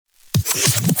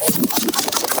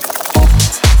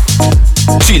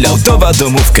Chilloutowa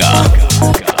domówka.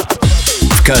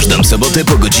 W każdą sobotę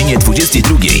po godzinie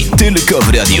 22. Tylko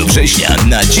w Radiu Września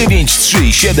na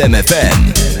 937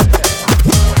 FM.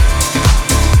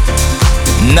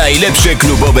 Najlepsze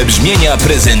klubowe brzmienia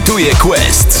prezentuje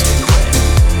Quest.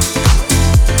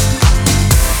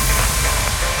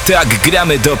 Tak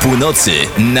gramy do północy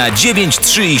na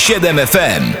 937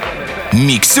 FM.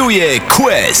 Miksuje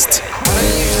Quest.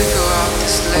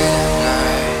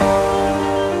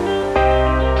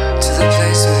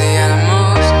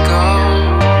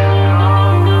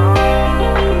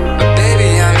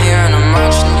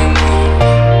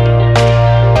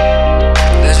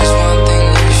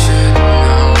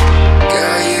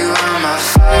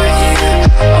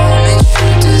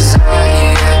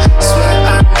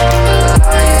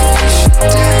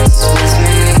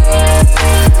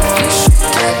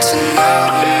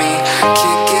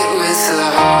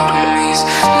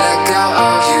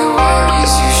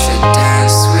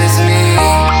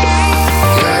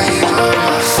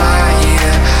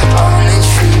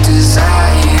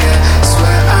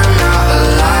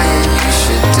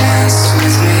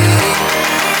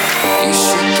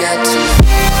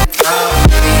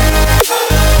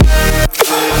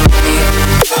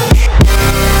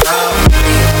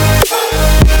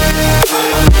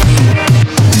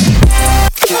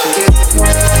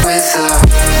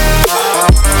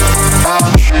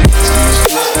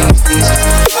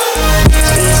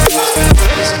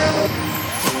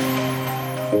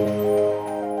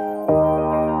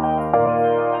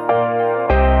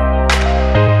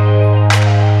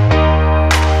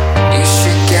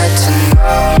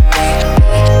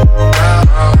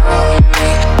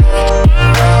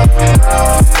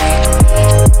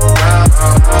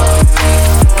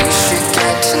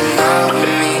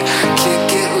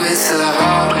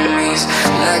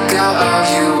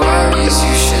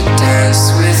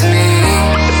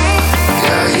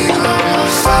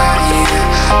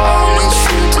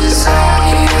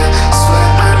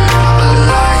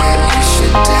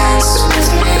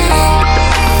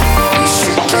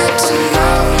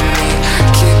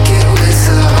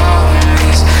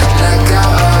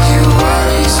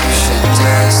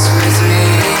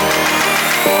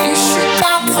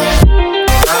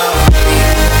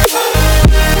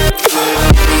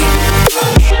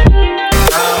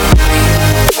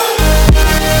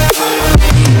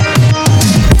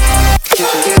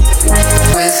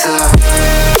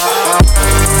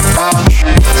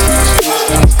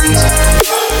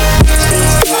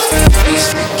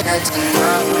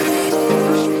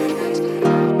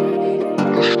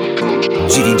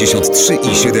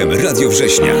 Radio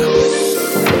Września.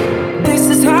 This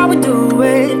is how we do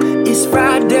it. It's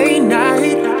Friday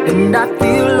night and I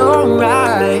feel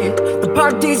alright. The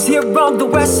party's here on the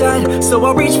west side, so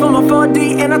I reach for my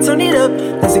 4D and I turn it up.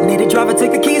 Designated driver,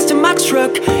 take the keys to my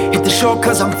truck. Hit the shore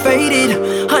cause I'm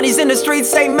faded. Honey's in the streets,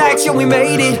 say Max, yo, we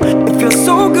made it. It feels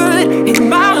so good in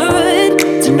my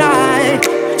hood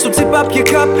tonight. So tip up your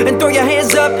cup and throw your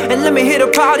hands up and let me hit a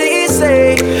party and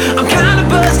say I'm kinda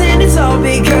buzzed and it's all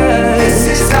because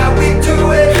this is how we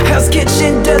do it. Hell's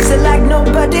Kitchen does it like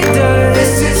nobody does.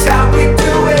 This is how we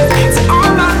do it. To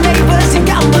all my neighbors, you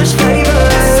got much flavor.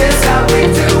 This is how we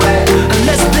do it. And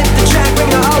let's flip the track, bring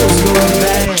the old school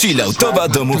back. Chilloutowa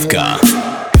domówka.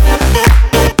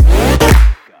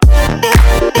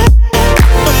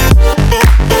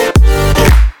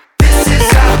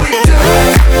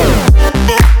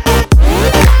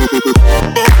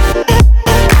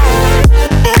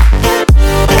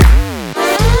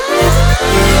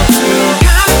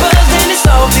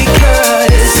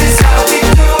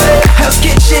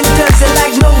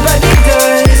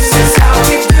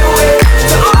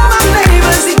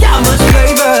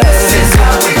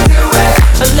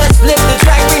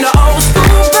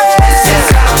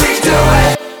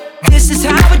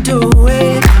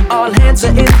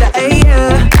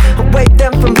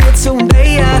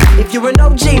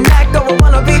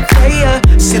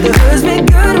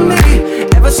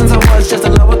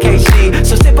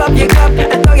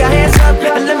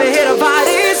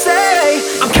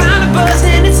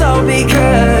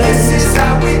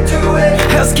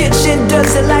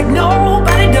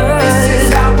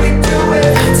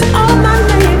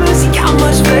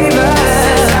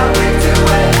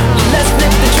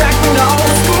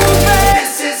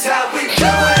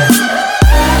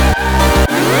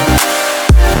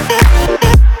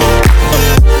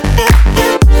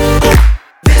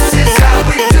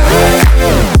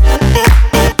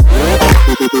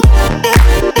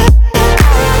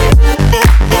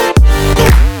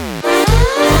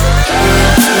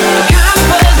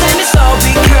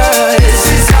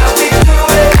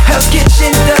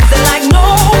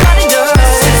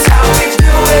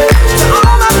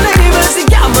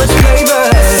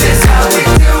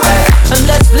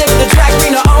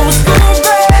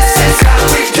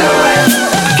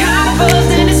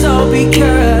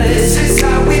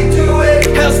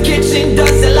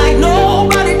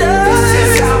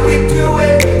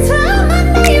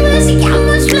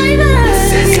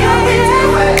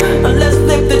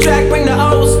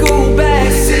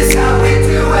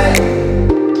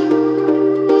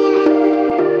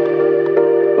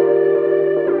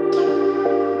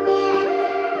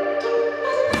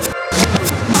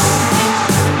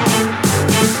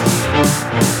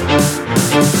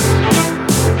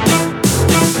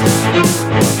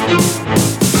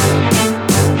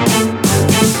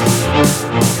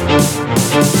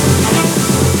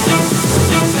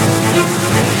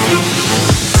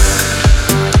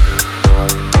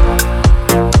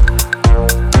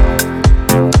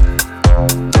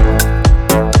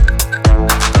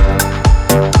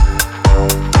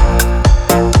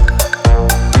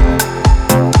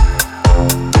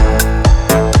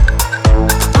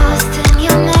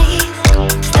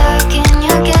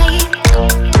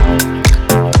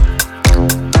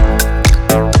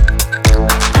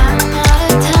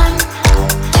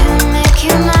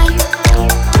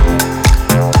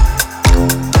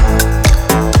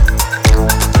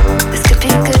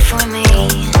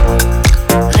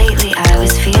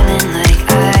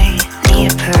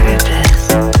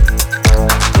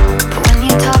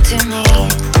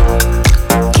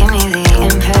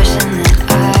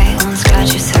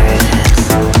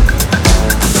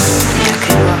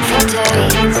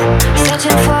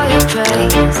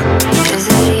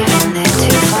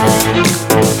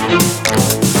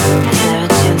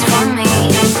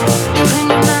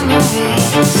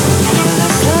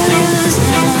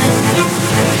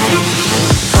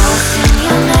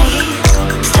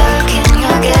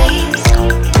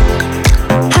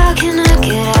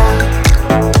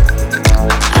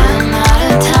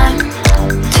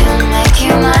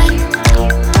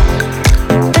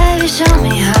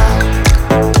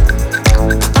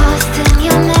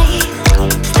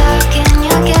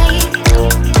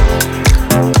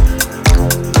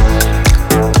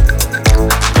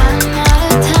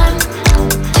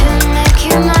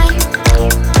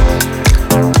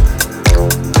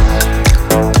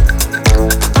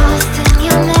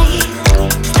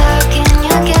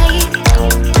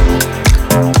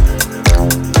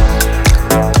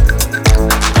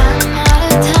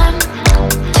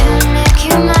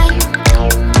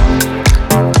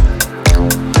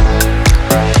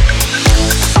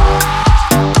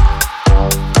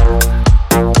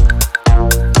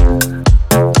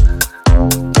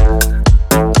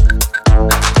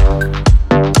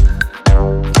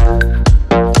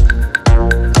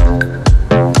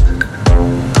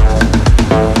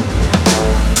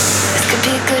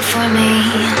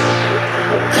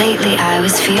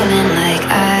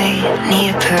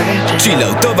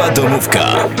 Chilloutowa domówka.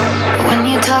 When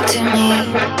you talk to me,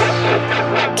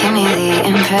 give me the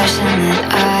impression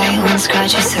that I won't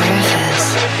scratch your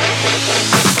surface.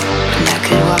 And I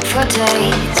could walk for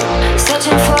days,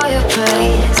 searching for your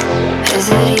praise. Is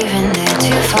it even there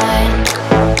to find?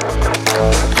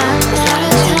 I'm not a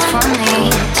chance for me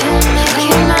to make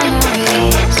you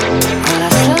memories. Will I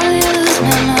slowly lose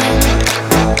my mind?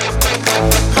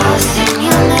 Lost in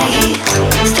your maze,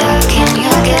 stuck in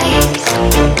your gaze.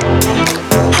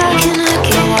 How can I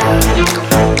get out?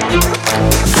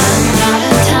 I'm out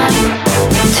of time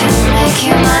to make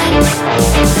you mine.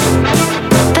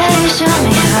 Baby, show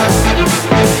me how.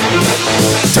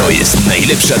 To jest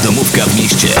najlepsza domówka w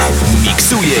mieście.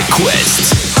 Miksuje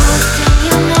Quest.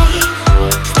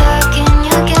 Stuck in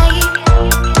your gate.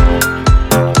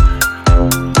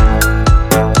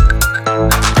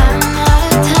 I'm out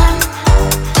of time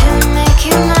to make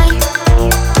you mine.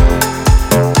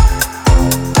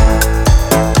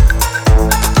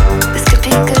 This could be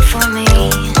good for me.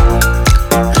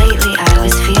 Lately I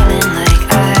was feeling like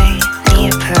I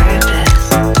need a purpose.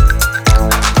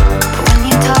 But when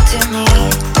you talk to me,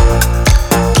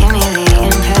 give me the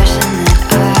impression that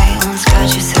I won't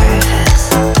scratch your surface.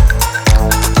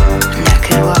 And I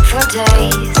could walk for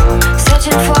days,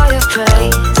 searching for your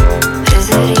praise. Is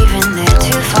it even there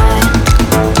to find?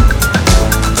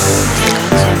 Is there a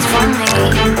chance for me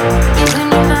to win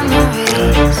your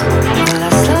memories? Will I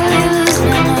slowly lose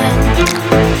my mind?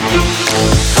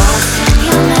 Lost in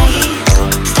your maze,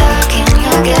 stuck in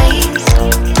your gaze.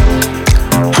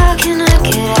 How can I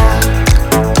get out?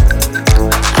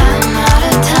 I'm out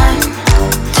of time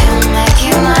to make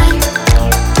you mine.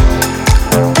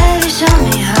 Baby, show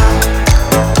me how.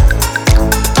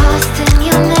 Lost in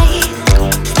your maze,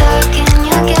 stuck in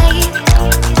your gate.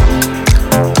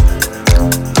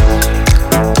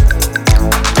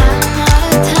 I'm out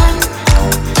of time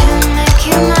to make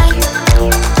you mine.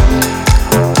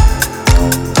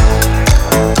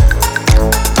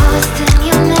 Lost in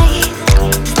your maze,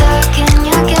 stuck in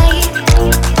your gate.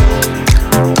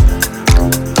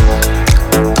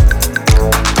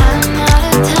 I'm out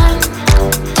of time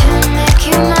to make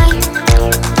you mine.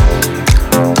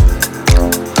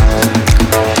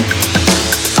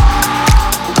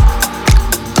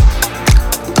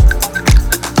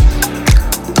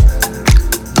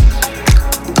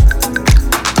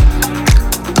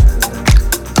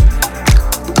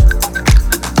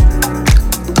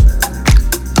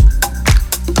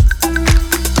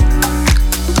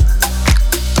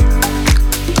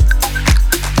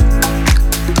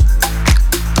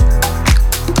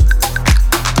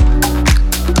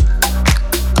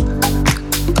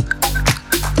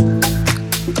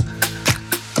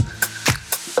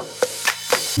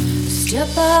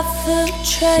 Step off the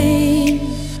train,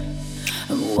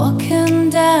 I'm walking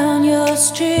down your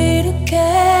street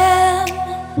again,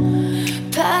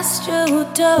 past your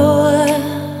door.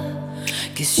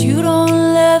 Guess you don't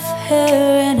live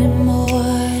here anymore.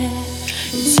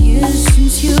 It's years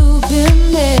since you've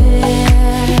been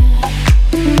there,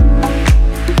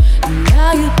 and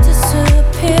now you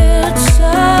disappeared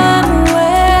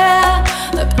somewhere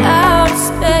like outer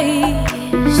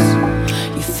space.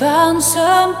 You found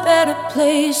some better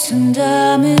place, and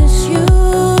I miss you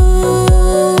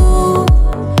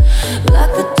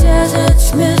like the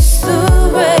deserts miss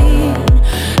the rain.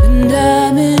 And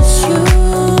I miss you,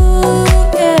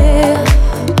 yeah,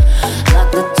 like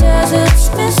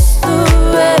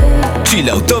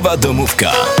Chilloutowa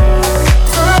domówka.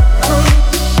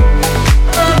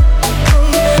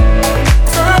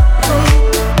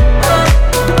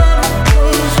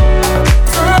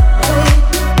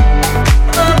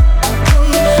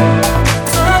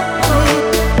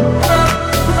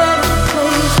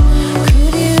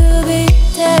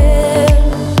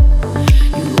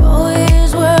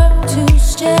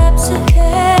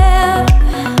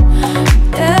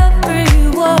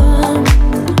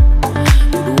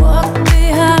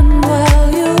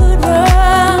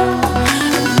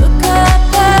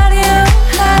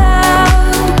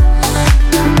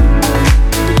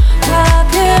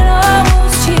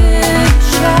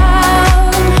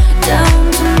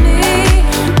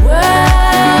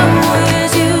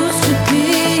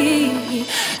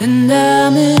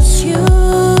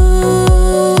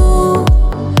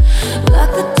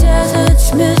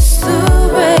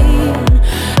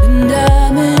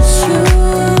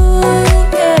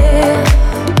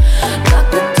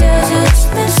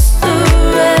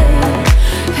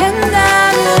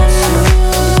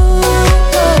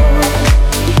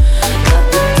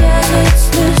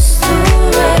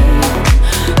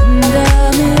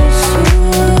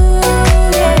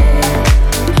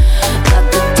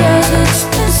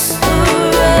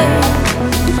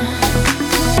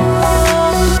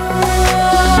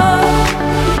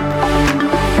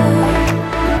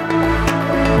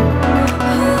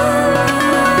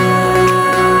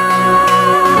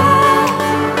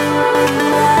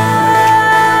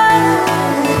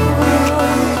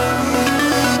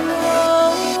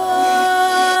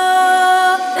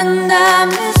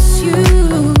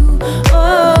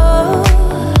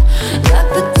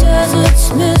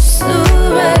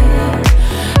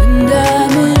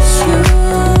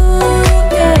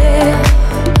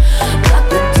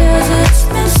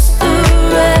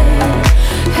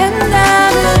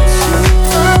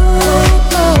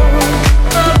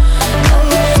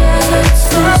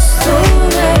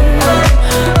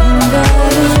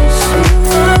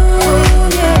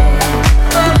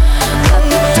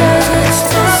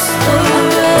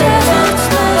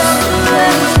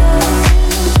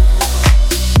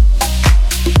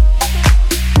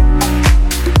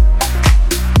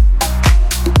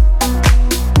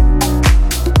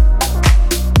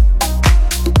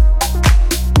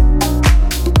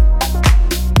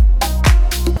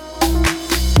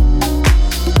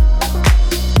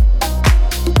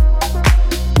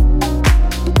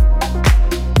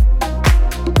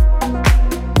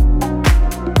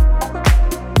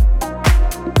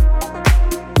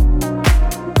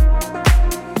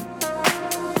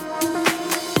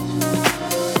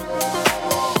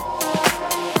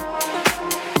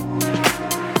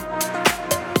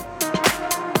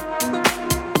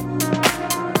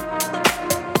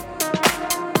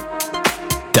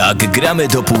 Tak gramy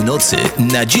do północy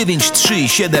na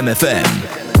 937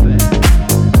 FM.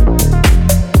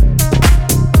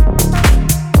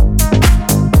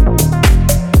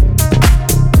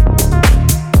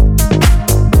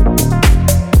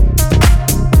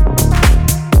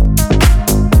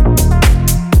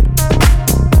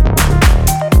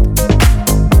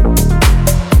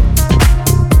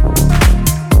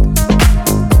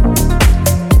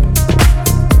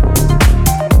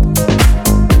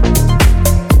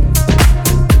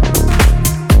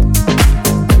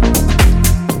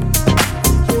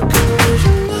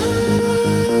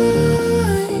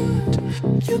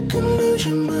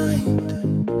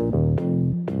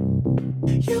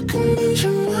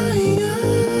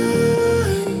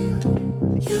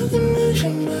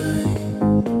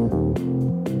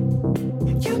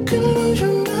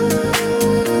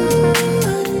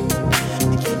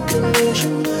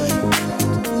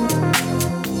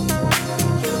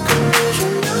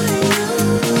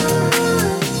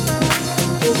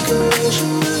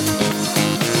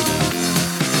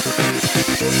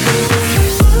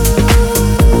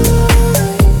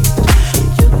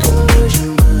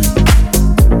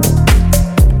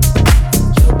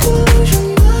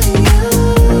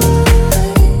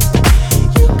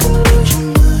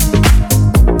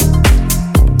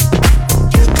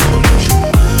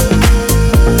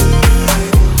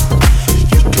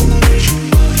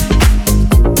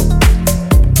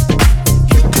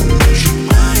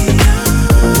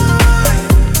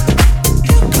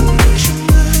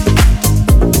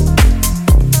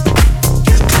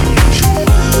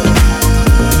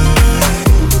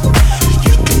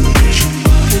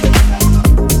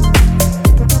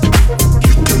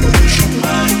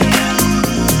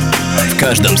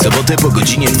 Każdą sobotę po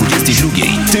godzinie 22.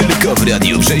 Tylko w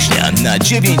Radiu Września na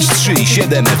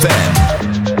 937 FM.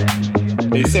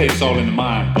 They say it's all in the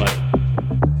mind, but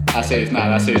I say it's not.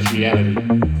 I say it's reality.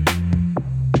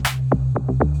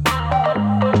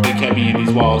 let me in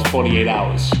these walls 48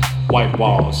 hours. White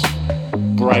walls.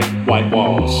 Bright white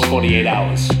walls. 48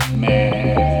 hours.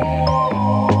 Man.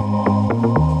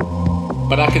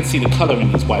 But I can see the color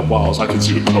in these white walls. I can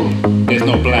see the color. There's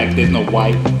no black, there's no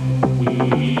white.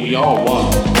 We all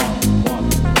one.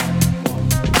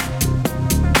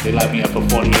 They light me up for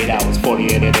 48 hours.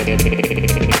 48.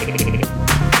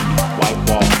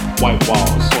 White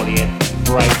walls. 48.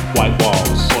 Bright white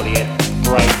walls. 48.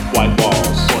 Bright white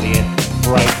walls. 48.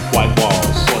 Bright white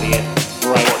walls. 48.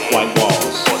 Bright white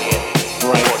walls. 48.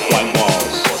 Bright white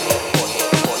walls.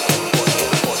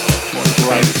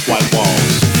 Bright white walls. White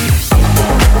walls. Bright white walls.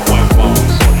 White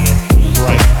walls.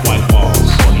 Bright white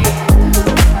walls.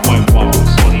 White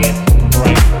walls.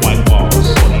 Bright white walls.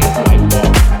 Bright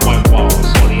white walls. Bright white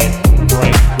walls.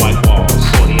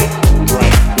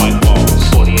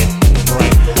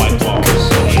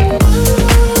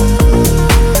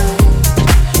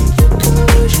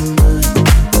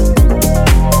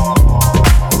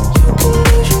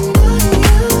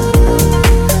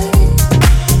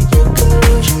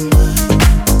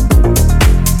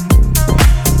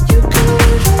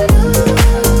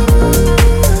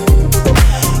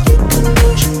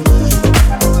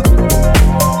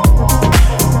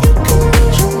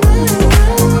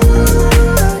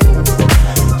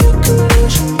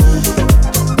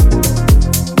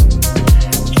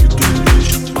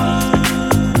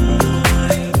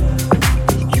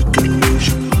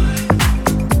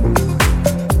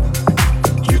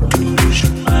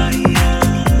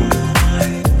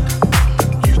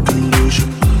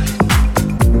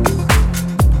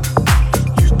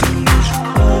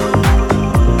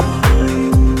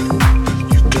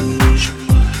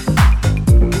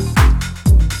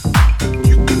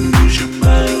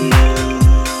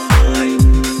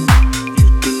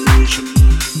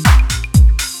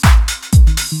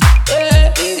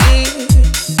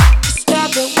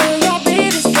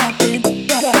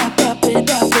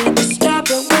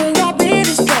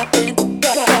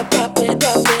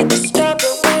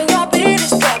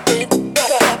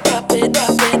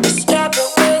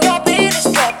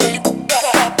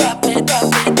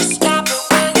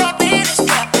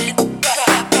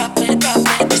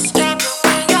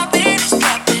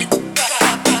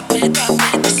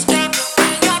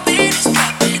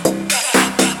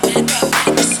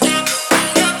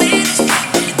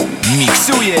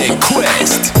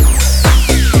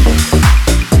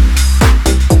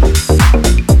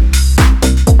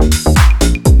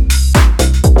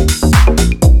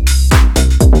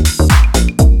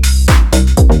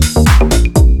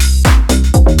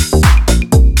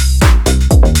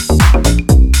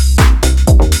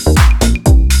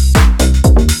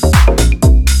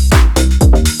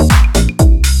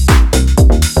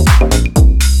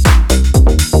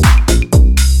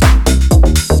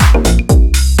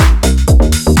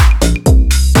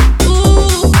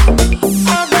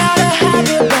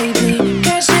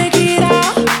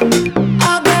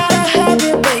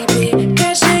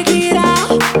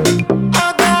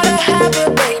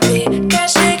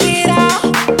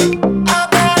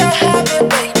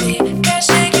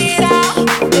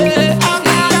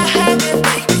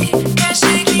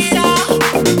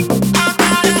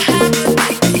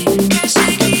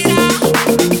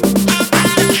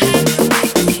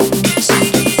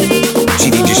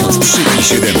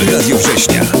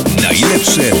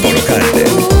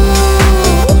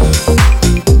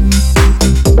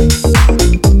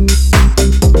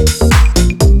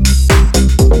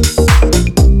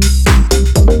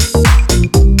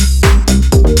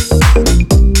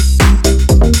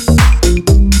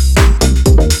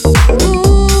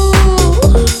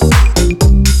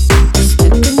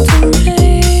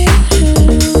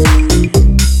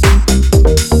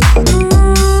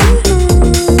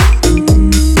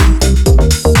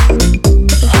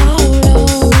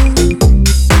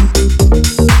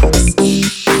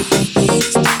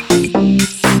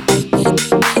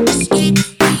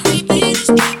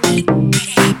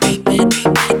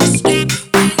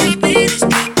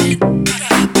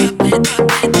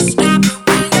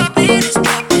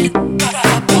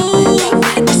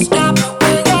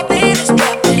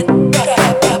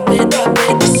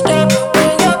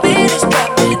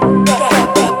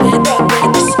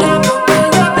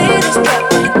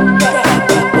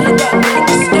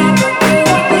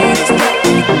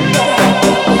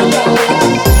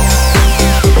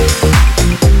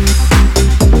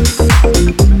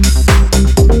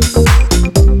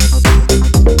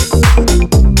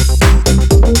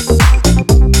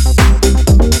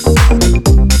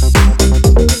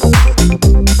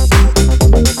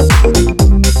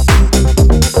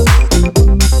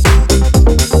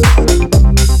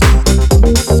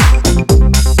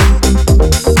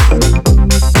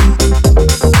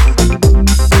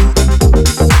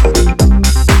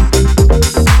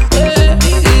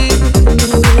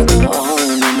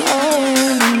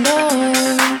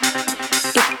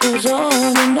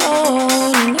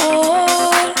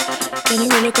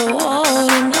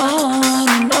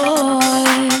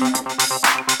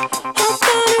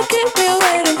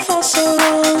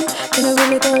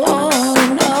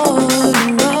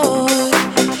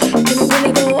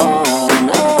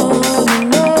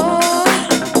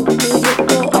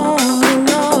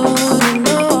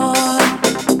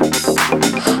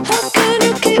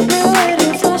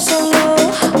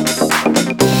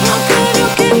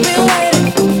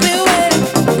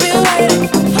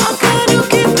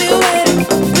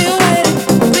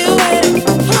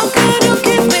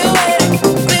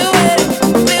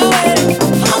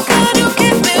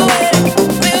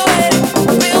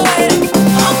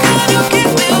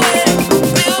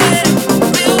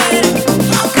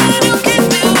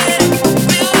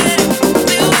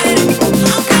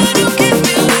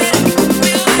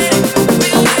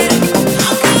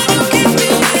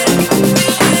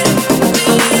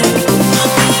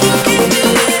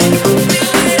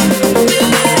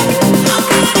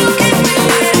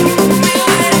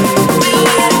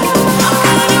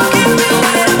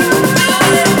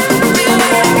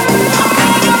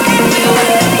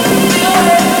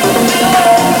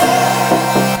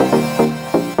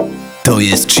 To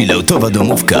jest Chilloutowa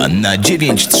domówka na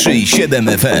 937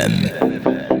 FM.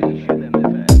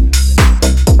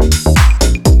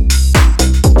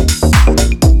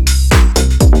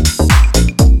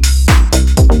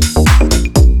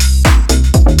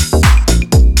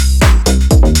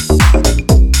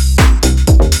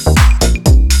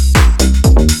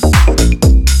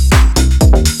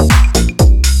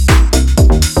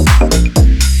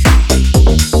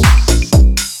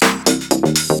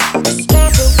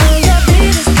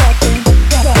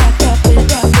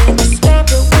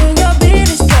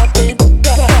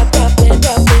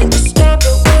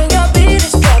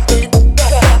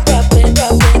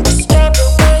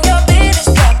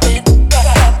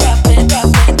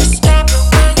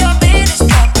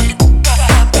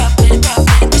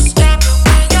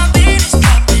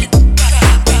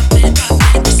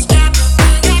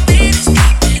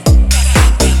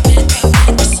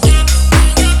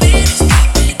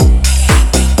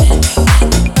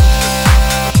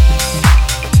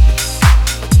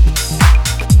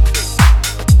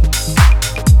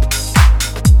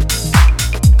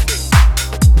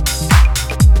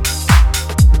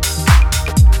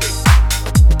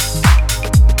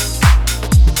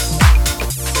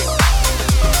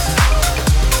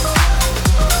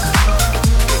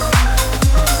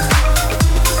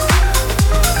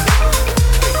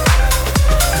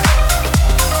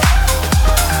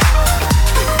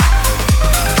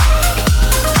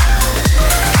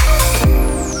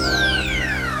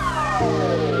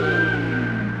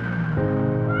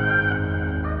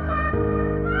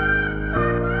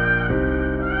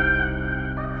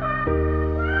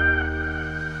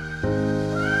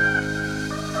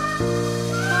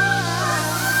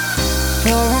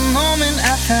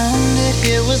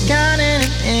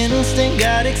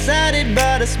 Got excited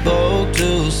but I spoke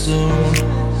too soon.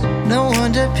 No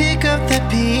one to pick up the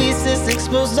pieces,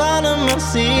 expose all of my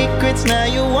secrets. Now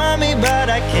you want me but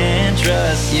I can't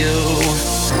trust you.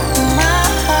 My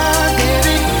heart,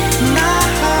 baby, my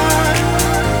heart,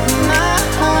 my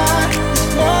heart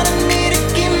is wanting me to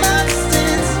keep my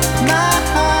distance. My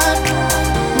heart,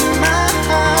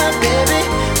 baby,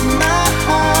 my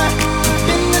heart.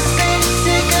 Been the same, just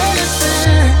take a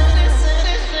listen.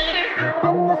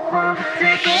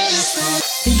 Take a listen.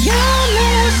 Your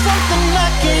love's something I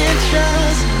can't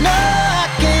trust. No, I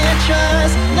can't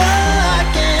trust. No, I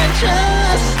can't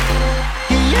trust.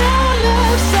 Your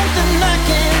love's something I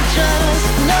can't trust.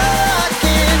 No, I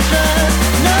can't trust.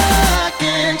 No, I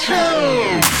can't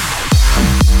trust.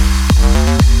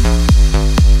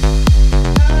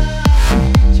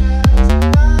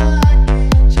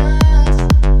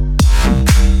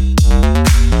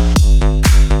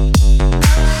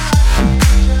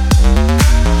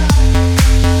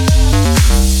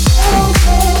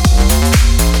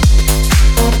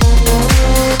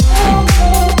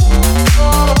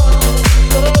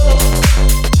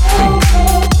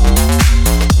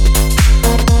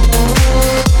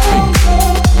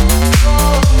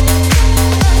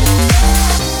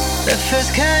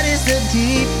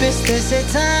 They say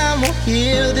time will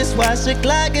heal this. Watch the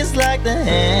clock, it's like the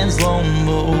hands won't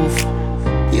move.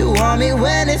 You want me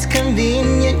when it's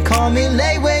convenient, call me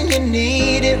late when you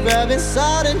need it. Rubbing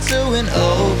salt into an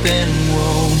open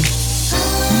wound.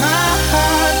 My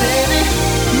heart, baby,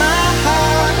 my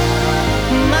heart,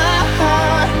 my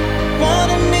heart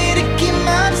wanted me to keep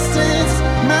my distance.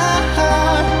 My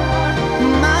heart,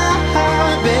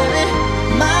 baby,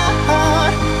 my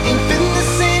heart ain't been the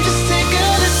same, just take a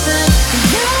listen.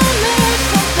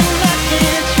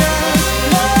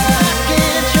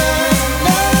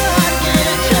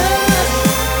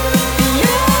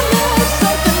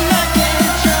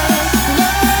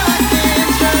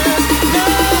 Trust.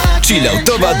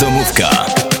 Chilloutowa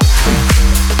domówka.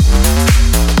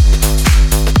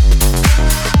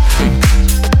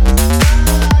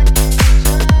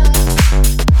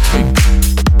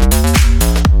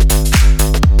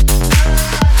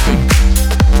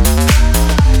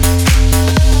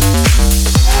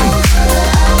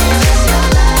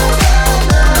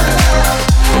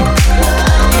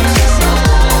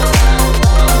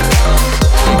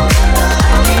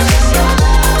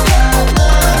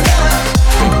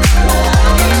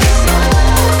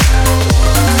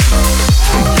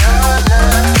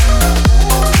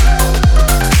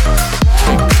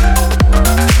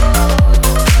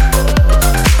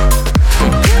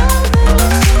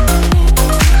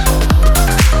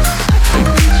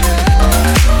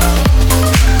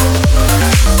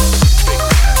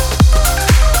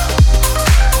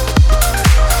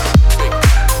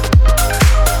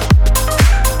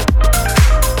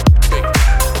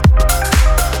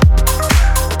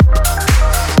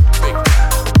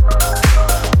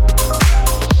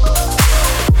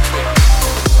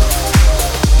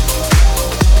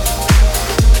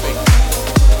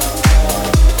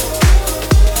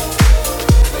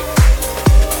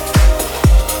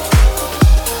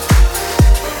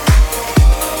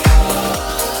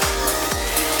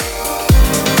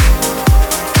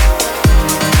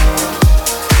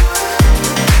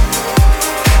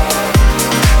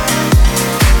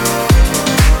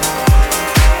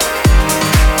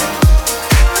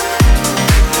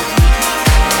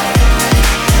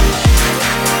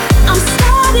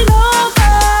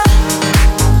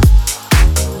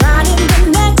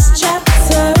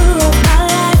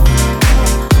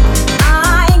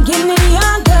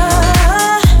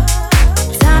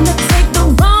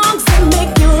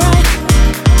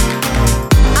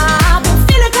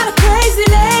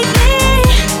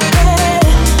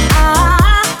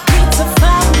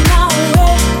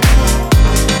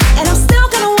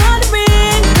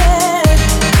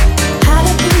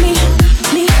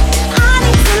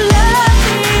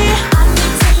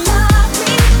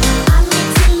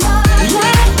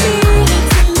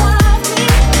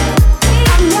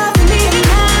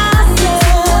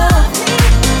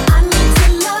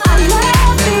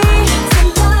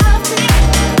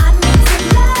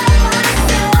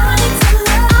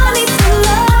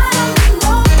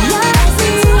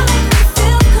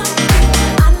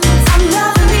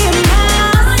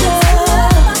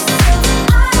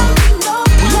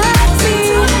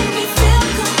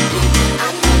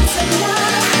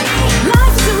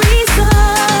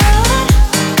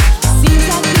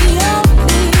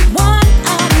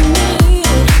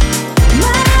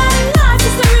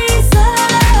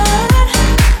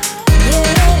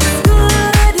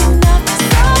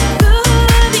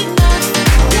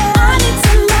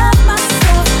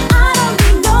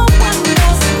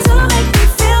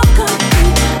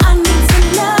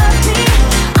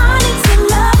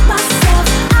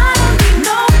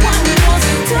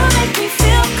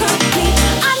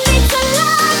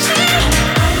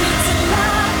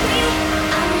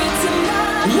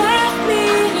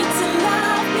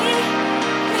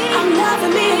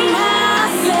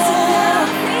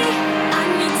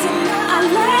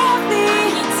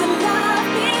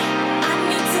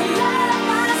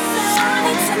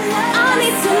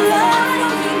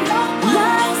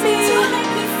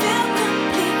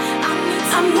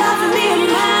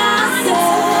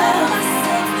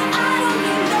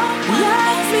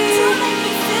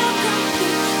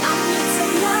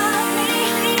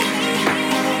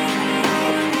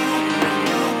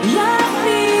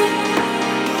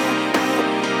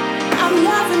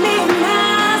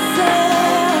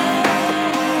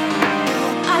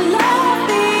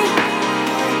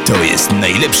 To jest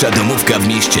najlepsza domówka w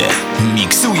mieście.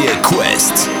 Miksuje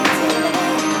Quest.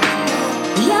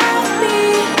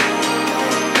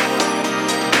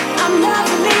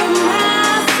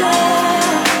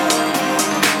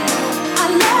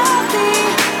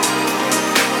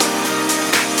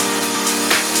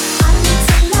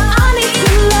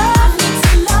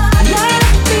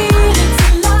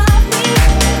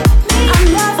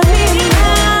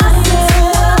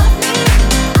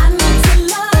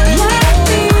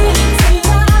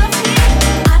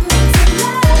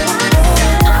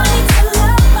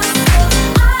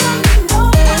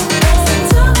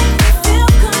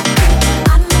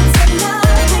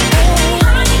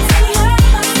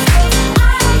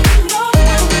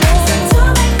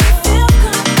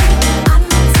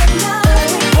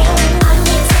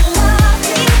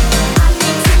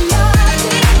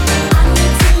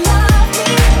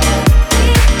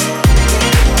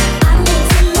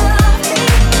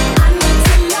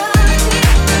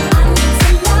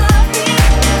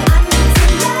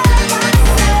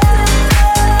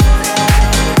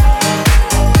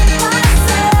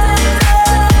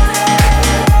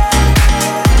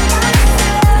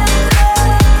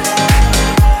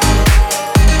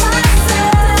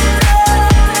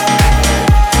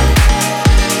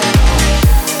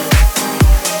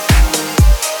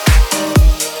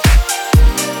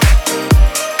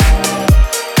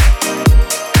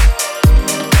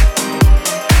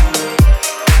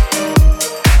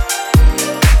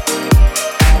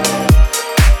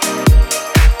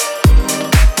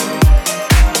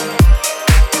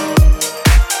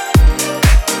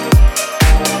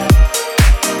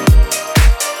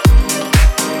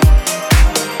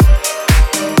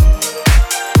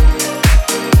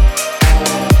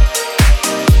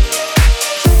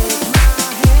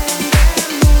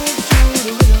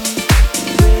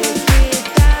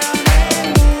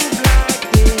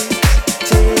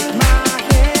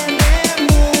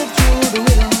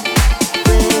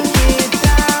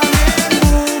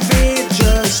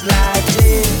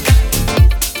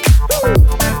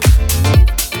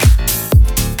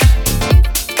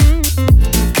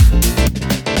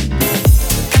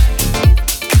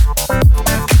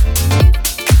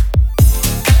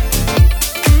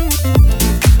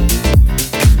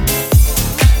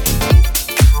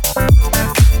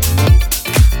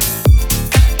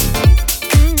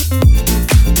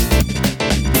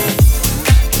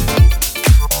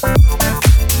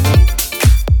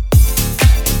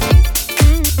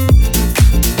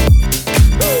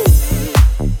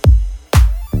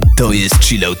 To jest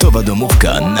Chilloutowa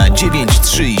Domówka na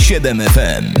 937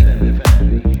 FM.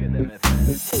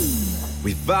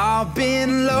 We've all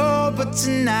been low, but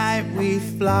tonight we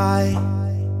fly.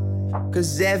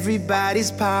 'Cause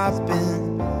everybody's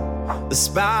popping. The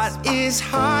spot is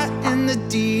hot and the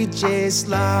DJ's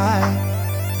live.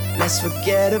 Let's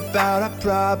forget about our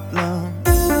problem.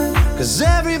 'Cause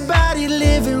everybody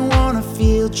living wanna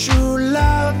feel true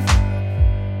love.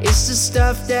 It's the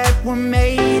stuff that we're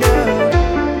made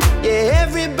of. Yeah,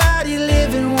 everybody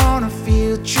living wanna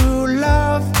feel true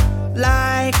love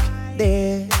like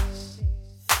this.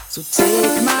 So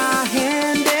take my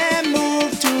hand and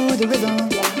move to the rhythm.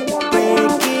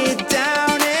 Break it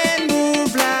down and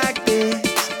move like this.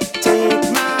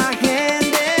 Take my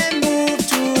hand and move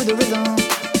to the rhythm.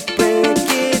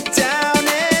 Break it down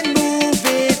and move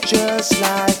it just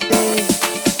like this.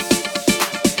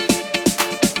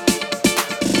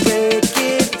 Break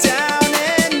it down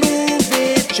and move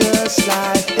it just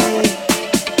like this.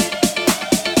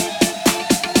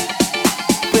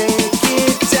 Break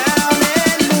it down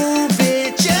and move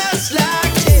it just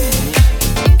like this.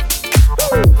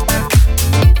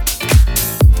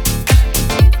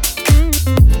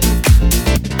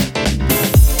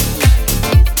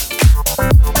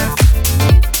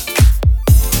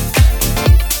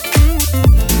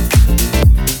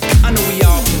 I know we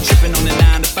all be tripping on the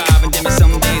 9 to 5, and damn it,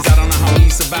 some days I don't know how we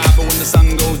survive. But when the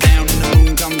sun goes down and the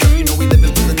moon comes up, you know we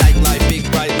living for the nightlife, big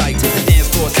bright lights. Hit the dance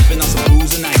floor, sipping on some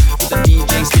booze and ice. With the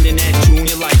DJ spinning that tune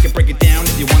you like, and break it down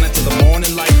if you want it till the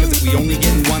morning light. 'Cause if we only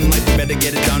getting one life, we better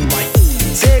get it done right.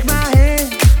 Take my hand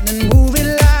and move it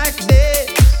like this.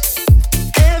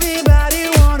 Everybody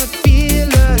wanna feel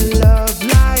a love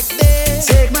like this.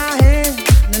 Take my hand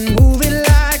and move it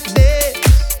like this.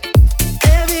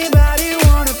 Everybody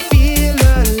wanna feel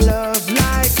a love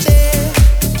like this.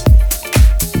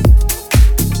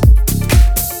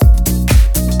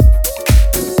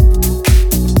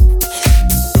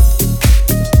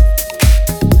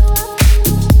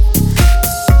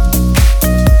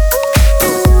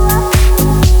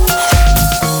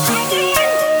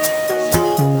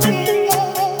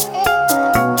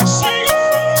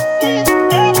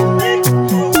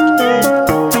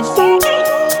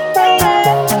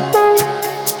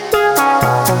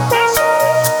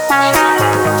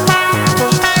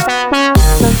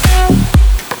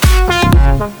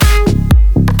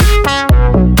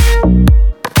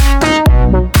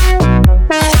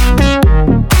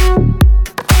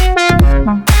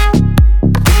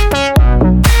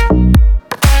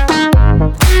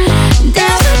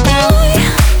 There's a boy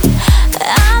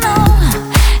I know,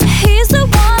 he's the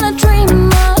one I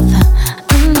dream of.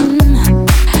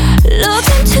 Looks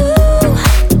into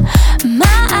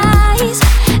my eyes,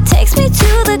 takes me to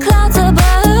the clouds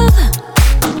above.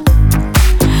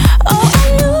 Oh, I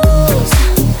lose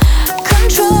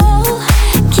control,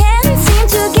 can't seem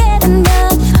to get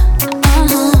enough.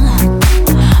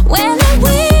 When I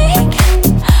wake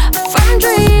from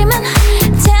dreaming,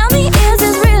 tell me, is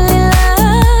this really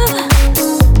love?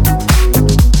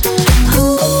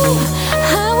 Ooh,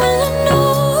 how will I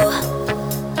know?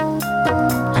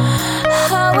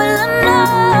 How will I know?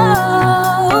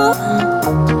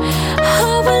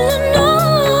 How will I know?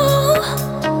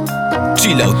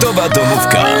 Chilloutowa How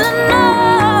Domówka. will I know?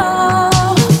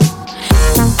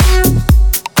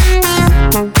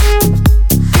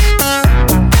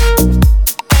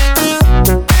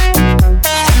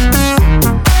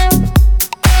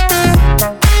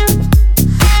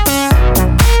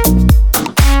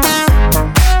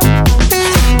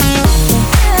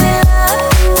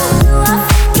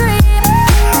 Dream.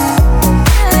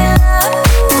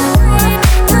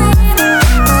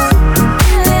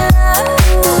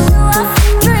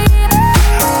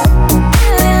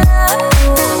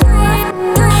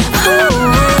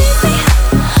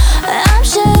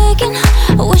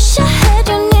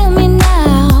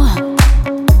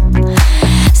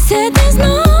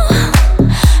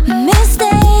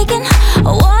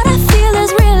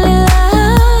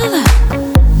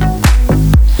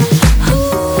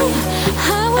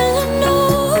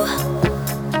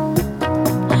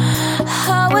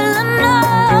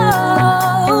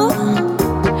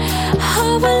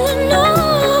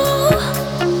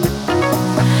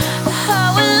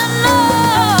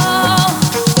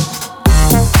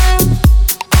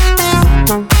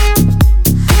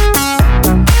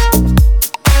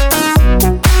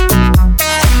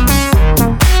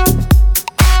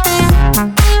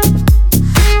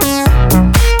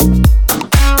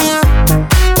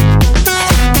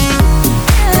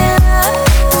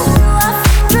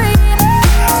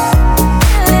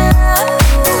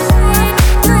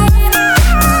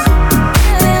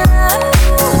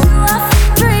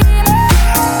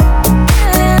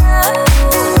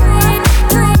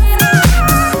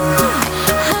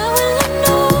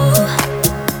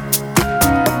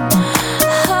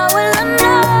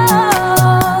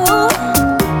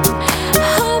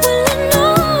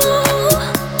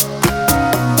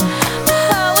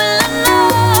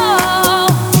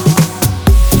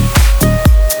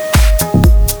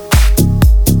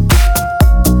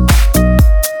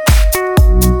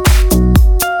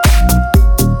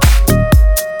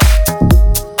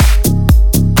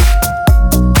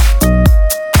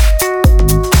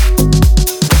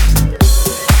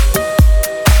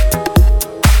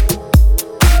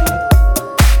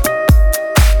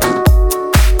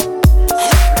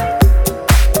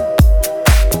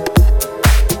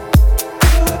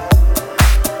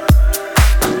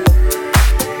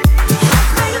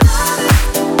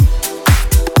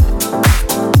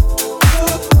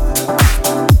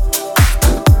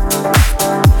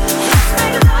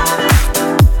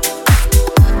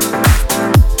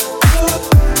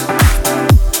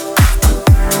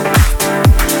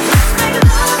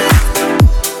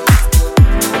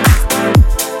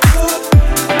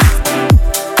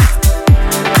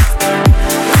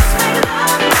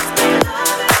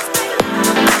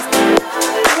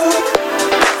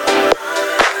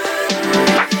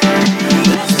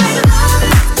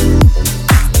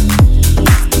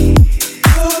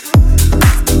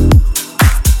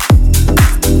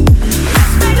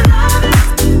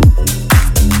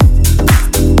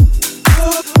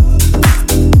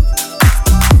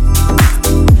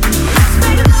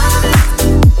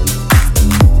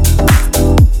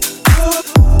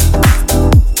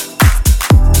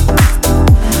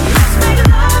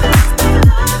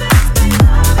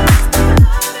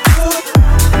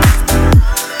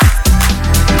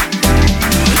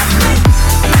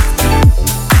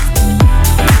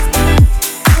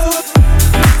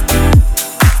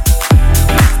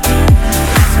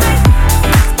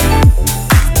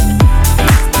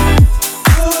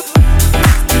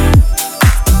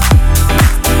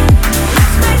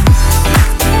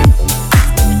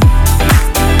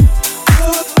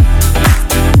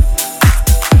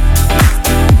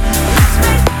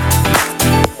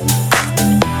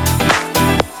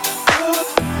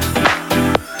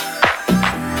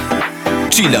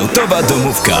 Chilloutowa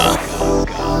domówka.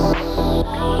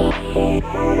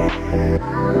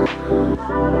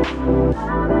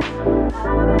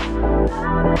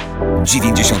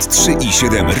 Dziewięćdziesiąt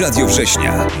 93,7 Radio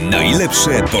Września.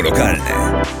 Najlepsze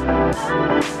polokalne.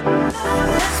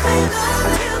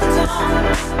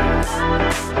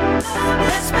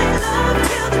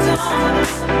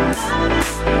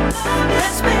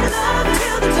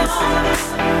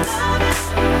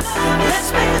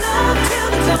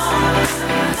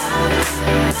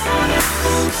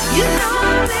 You know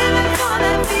I'm living for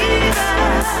that fever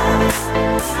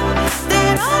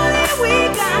that only we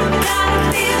gotta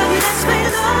feel. Let's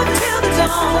make love till the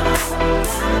dawn.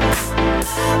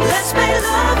 Let's make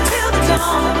love till the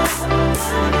dawn.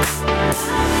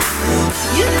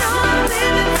 You know I'm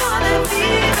living for that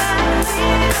fever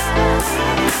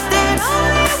that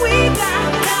only we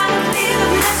gotta feel.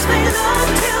 Let's make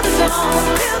love till the dawn,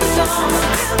 till the dawn,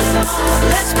 till the dawn.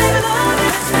 Let's make love,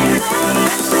 let's make love,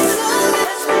 let's make love,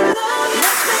 let's make love.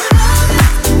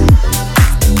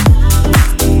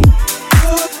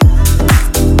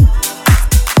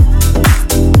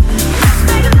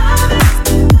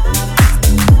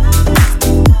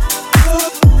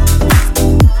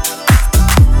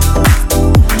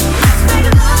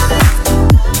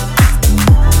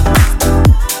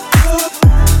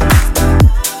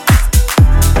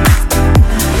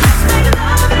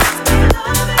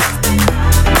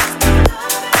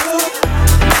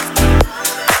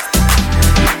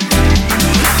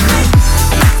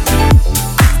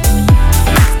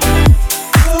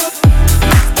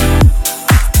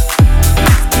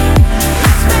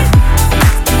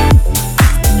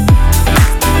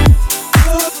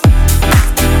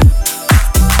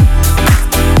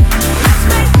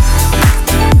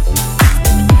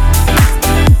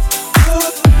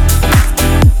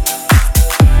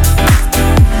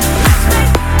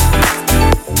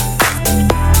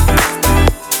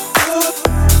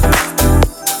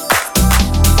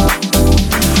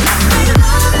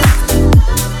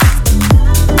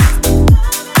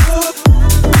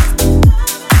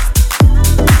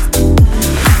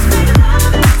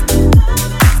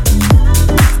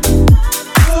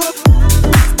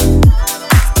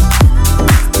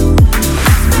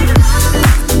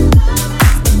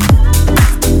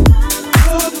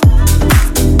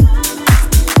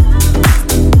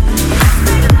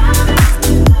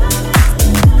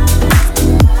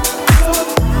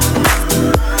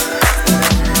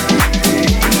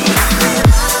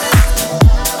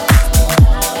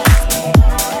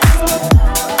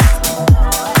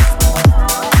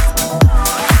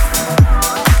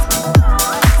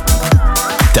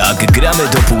 Gramy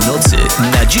do północy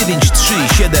na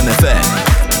 937 FM.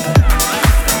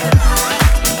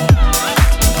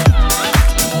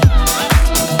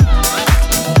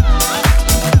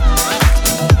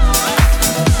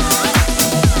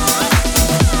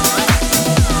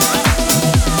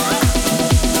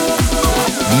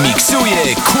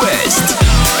 Miksuje Quest.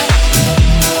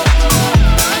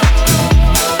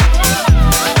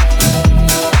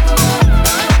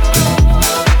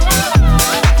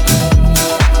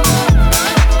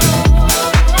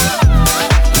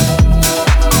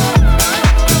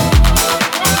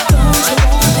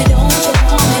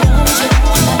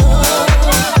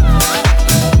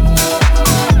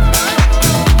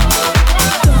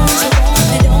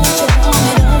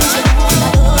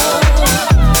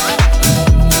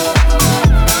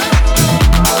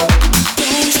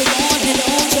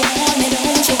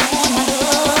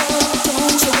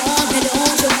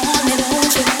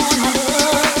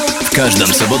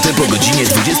 Każdą sobotę po godzinie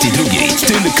 22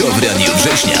 tylko w Radiu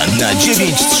Września na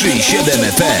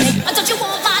 937 FM.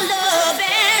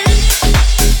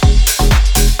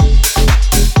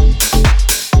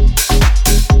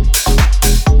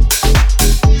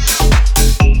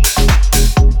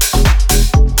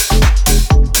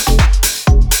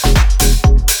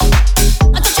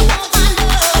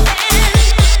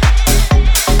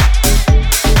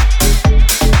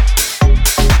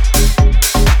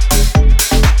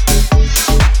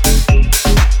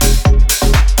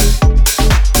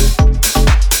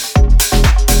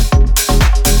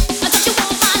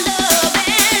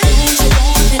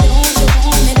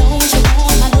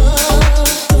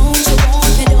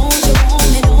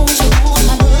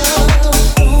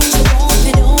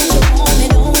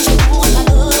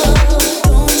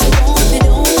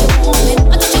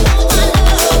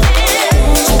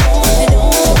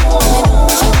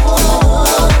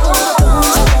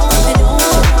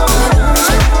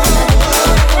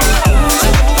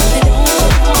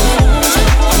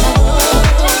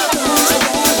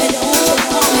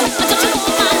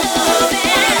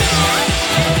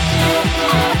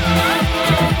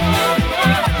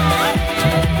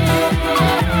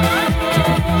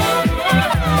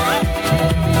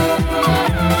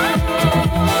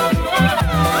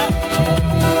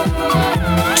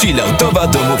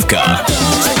 Domówka.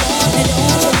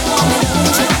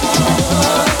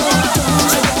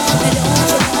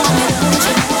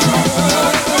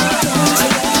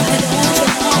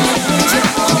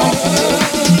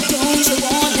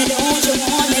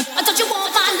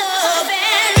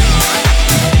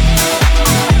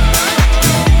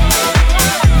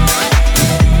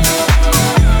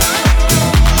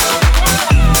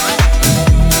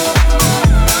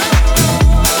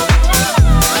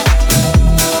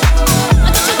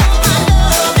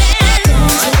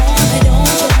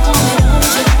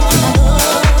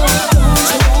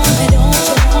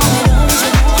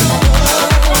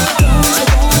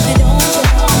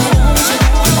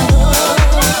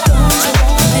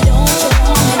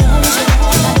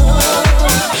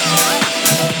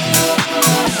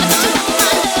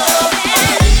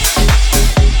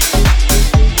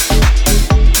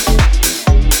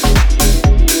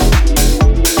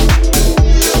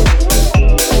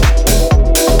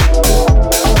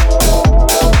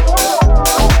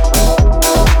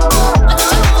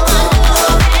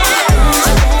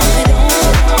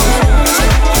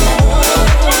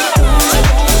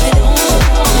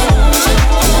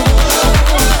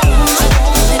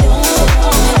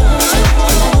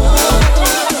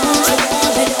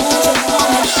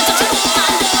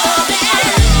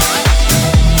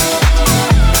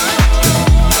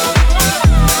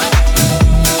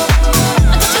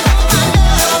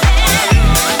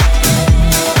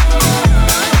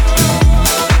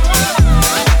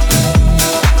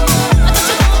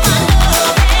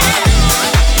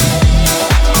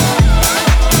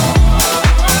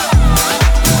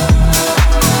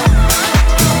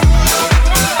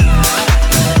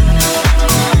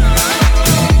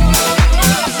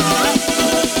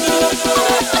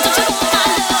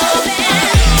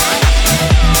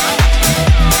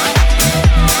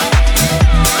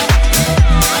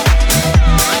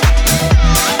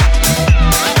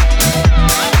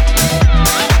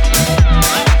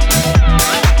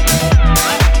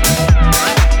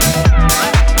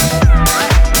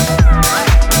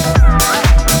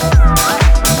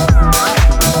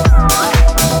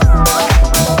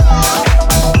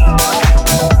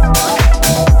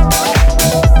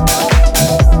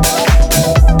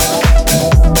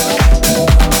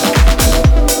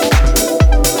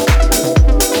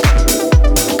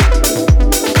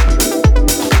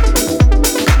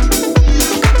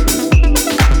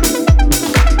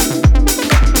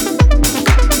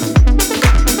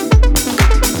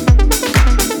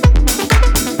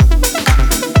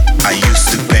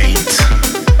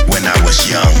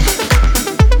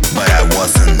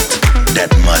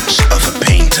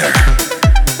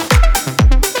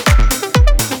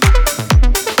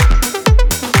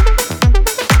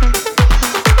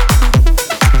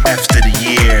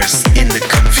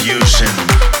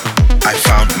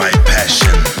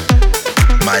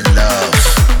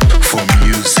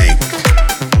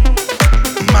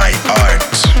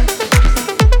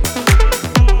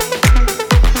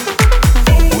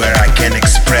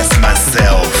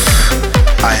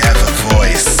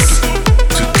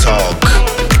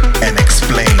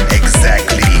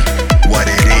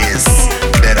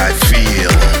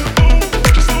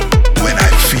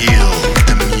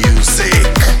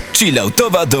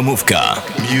 Chilloutowa Domówka.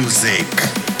 Music,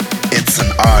 it's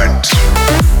an art.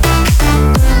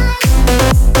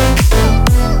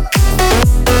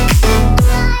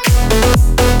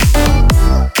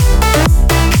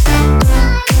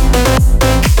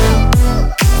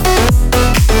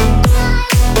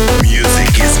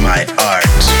 Music is my art.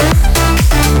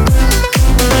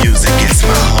 Music is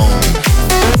my home.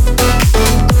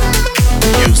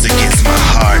 Music is my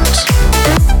heart.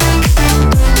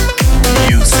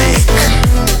 Music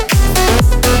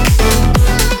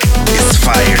is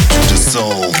fire to the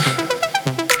soul.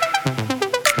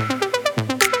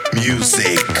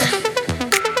 Music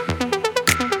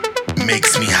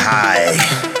makes me high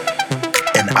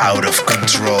and out of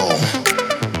control.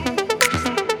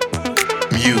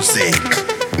 Music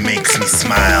makes me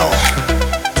smile.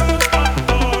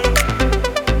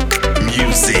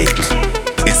 Music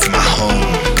is my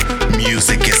home.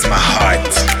 Music is my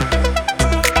heart.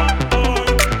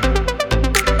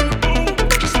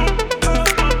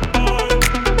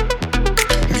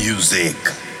 Music,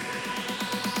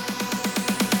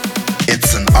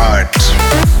 it's an art.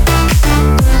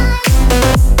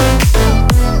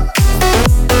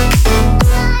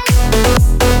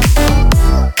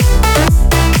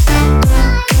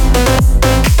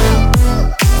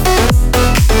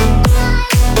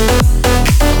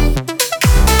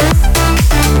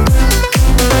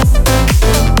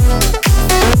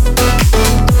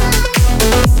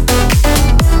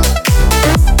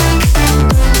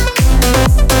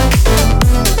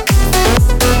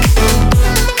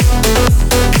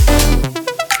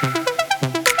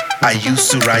 I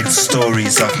used to write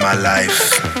stories of my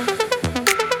life.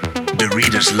 The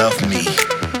readers loved me,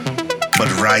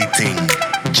 but writing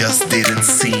just didn't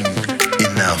seem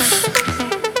enough.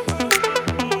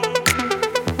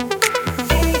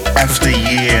 After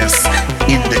years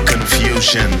in the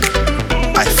confusion,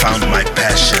 I found my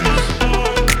passion,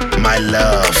 my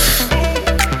love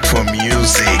for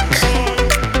music,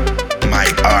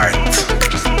 my art.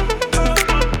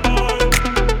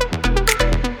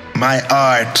 My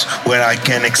art where I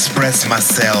can express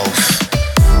myself.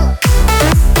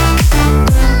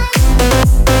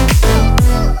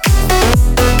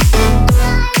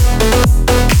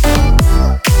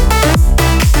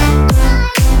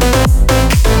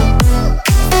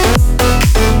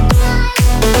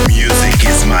 Music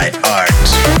is my art.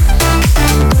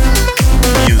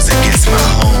 Music is my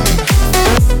home.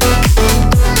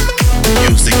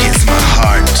 Music is my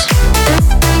heart.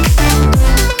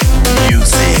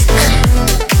 Music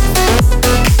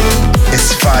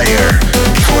is fire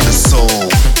for the soul.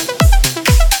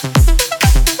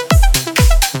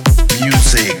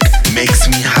 Music makes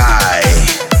me high.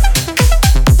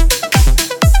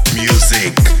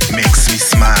 Music makes me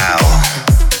smile.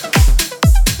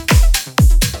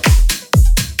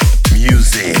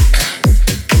 Music,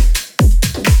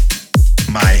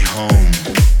 my home,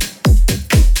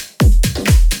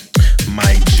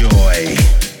 my joy,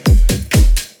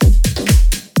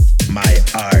 my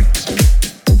art.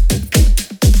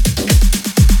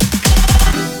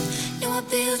 Know I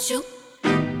built you,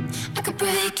 I could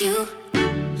break you,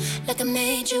 like I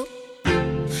made you,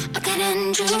 I could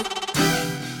end you.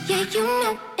 Yeah, you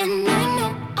know, and I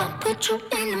know, I'll put you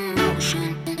in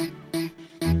motion.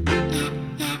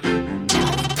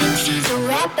 Think she's a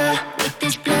rapper with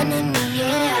this blunt in the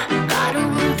air. Got a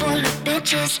room full of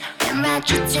bitches and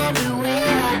ratchets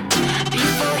everywhere.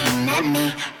 Before you met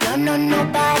me, no,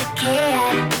 nobody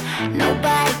cared.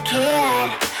 Nobody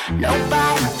cared.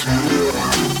 Nobody cared.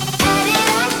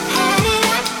 Had it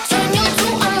up, turn you to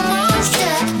a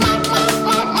monster.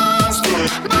 Monster.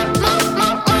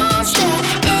 Monster.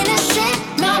 Innocent,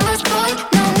 mama's boy,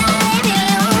 no, not any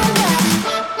longer.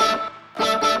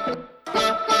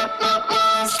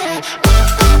 Monster.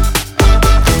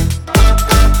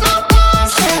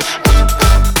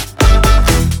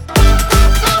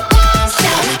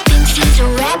 Think she's a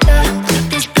rapper with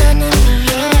this blunt in the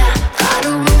air. Got a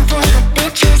room full of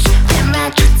bitches and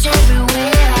ratchets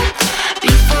everywhere.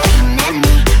 Before you met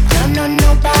me, no,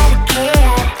 nobody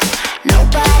cared.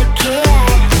 Nobody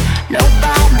cared.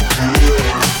 Nobody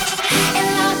cared. And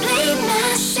I blame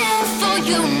myself for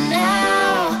you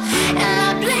now. And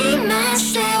I blame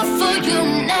myself for you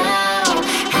now.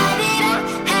 Had it up,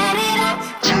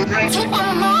 to a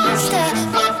monster.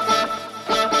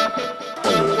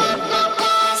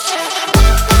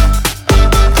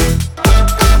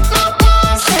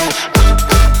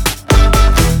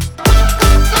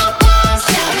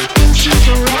 Think she's a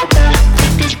rapper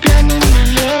with this blunt in the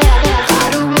air.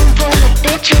 Got a room full of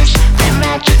bitches and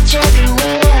ratchets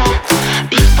everywhere.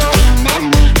 Before you met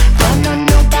me, no,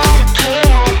 nobody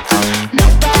cared.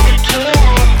 Nobody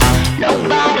cared.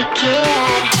 Nobody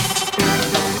cared.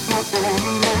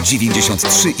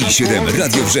 93,7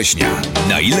 Radio Września.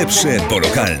 Najlepsze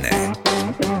polokalne.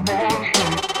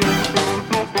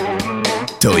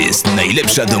 To jest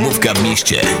najlepsza domówka w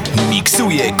mieście.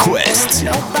 Miksuje Quest.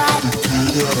 Nobody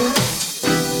cared.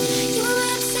 You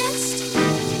were obsessed,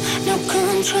 no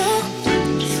control.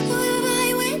 Wherever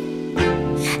I went,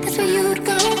 that's where you'd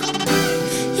go.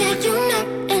 Yeah, you know,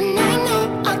 and I know,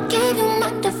 I gave you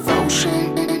my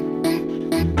devotion.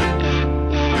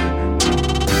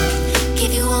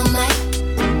 Give you all my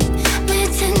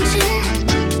attention.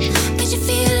 Made you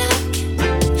feel like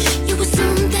you were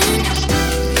something.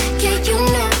 Yeah, you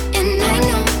know, and I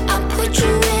know, I put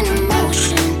you in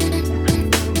motion.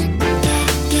 Yeah,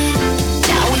 yeah.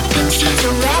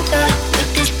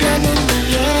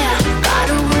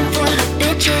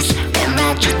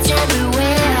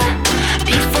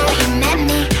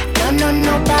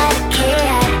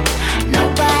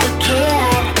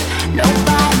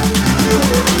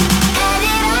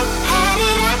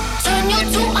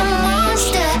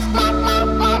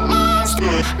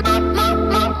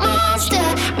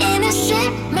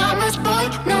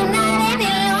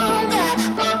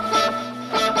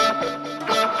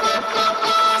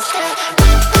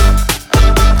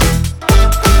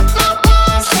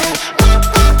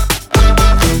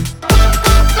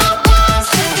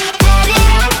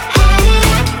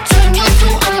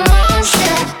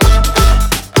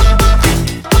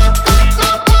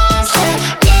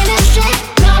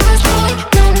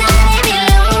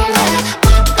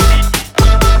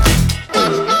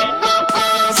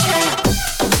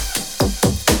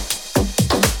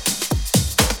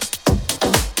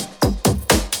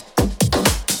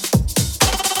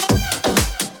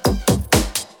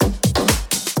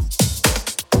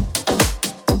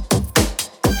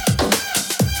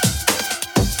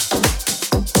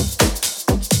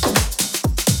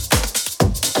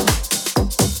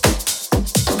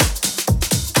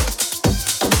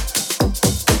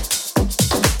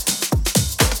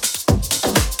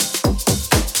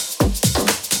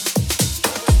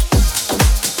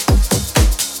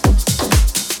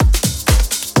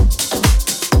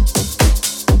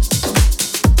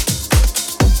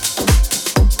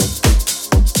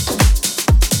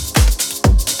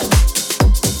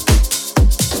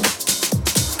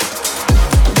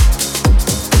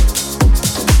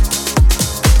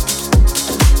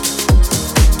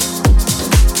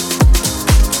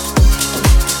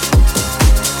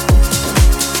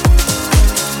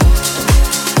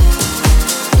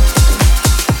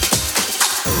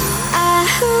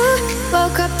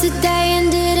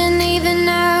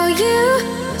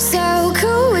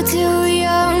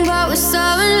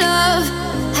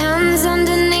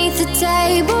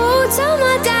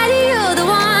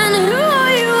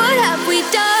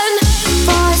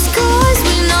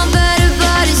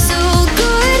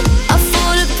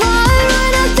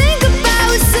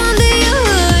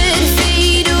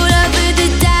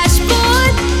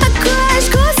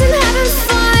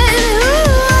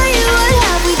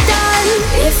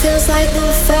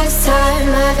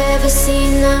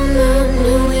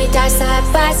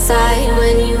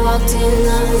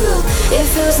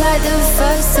 like the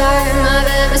first time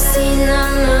I've ever seen the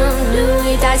moon. Knew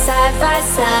we'd die side by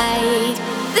side.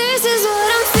 This is what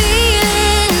I'm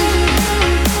feeling.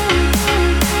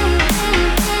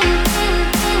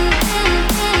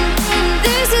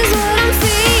 This is what I'm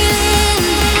feeling.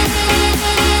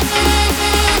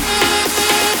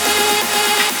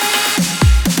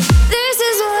 This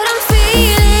is what I'm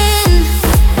feeling.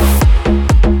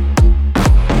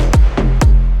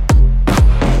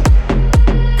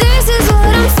 This is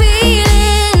what I'm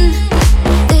feeling.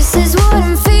 This is what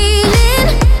I'm feeling.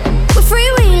 We're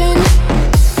freewheeling.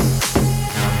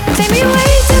 Take me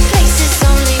away to places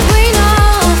only we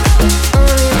know.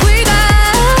 Only we go.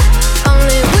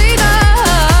 Only we go.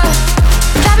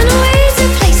 Driving away to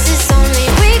places only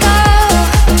we go.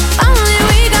 Only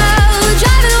we go.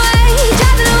 Driving away,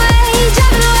 driving away,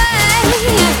 driving away.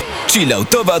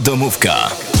 Chilloutowa domówka.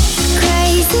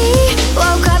 Crazy,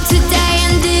 woke up today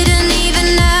and didn't even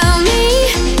know me.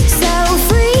 So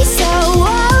free, so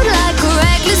wild, like a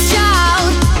reckless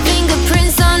child.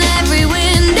 Fingerprints on every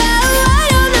window. I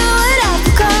don't know what I've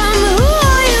become. Who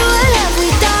are you? What have we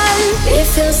done? It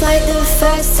feels like the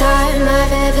first time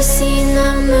I've ever seen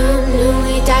the moon. Knew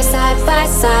we'd die side by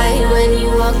side when you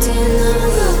walked in the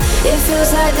room. It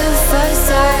feels like the first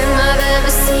time I've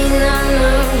ever seen the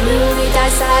moon. Knew we'd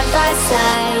die side by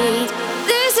side.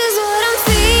 This is what I'm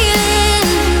feeling.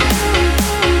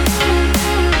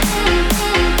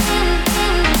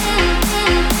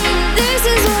 This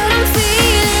is what I'm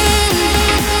feeling.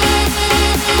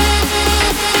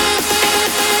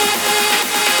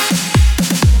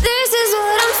 This is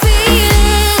what I'm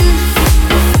feeling.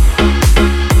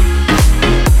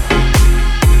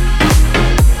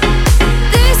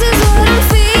 This is what I'm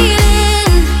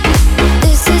feeling.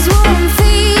 This is what I'm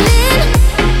feeling.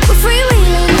 We're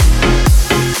freewheeling.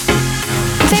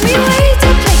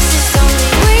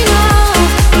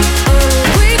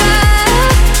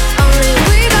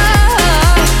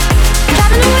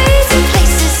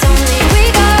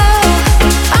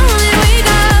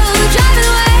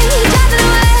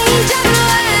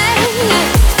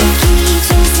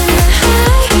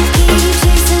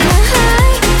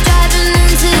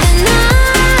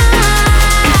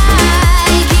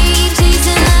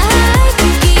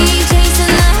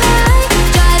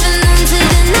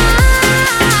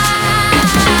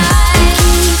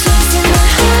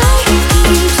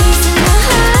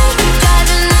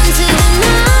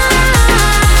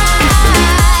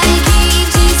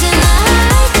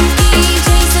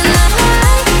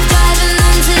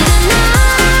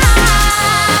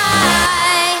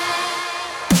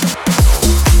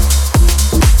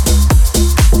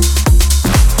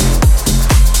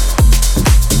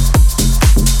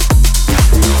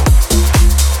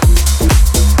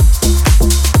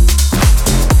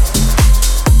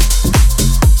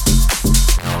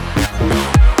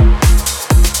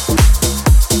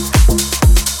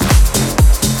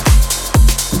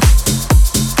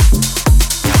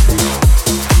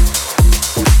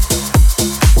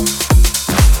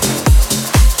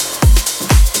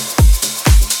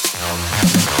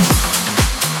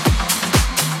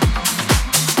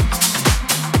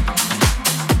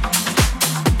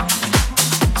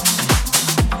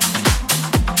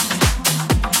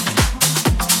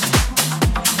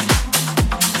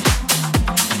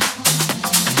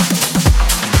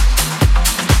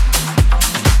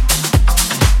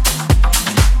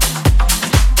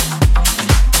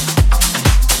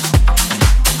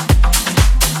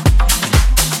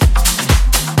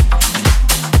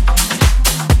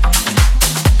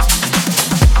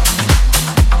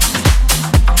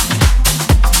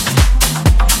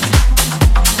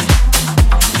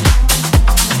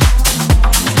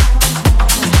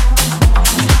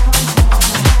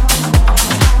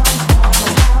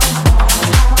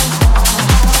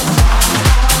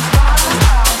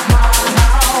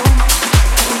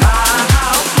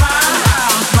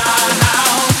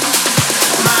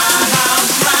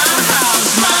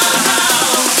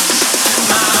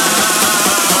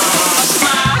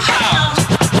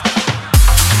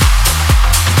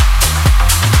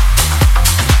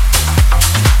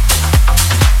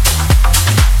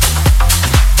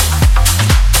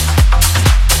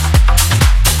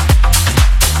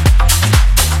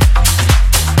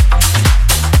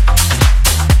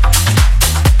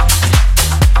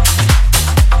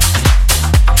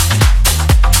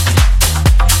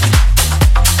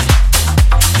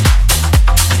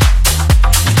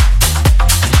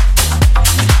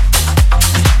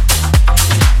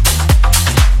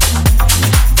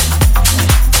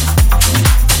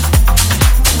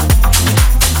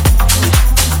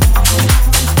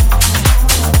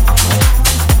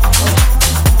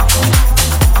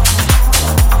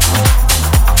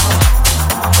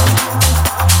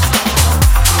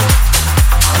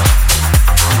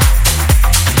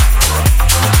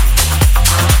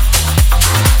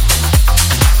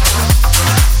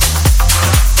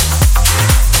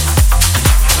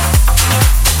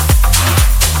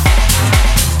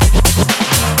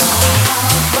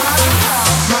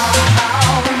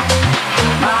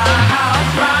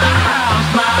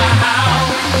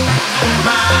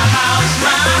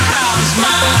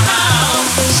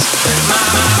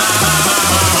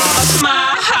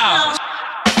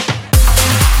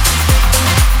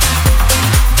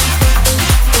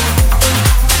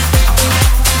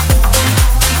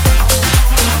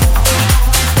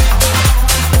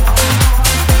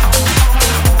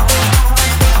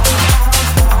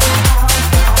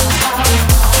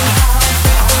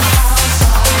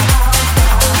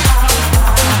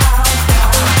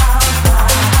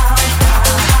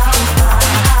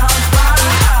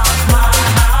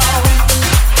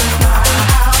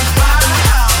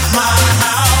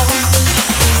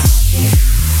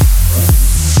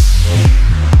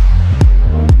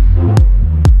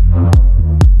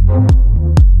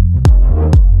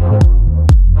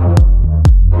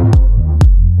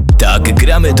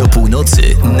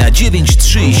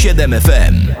 93,7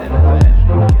 FM.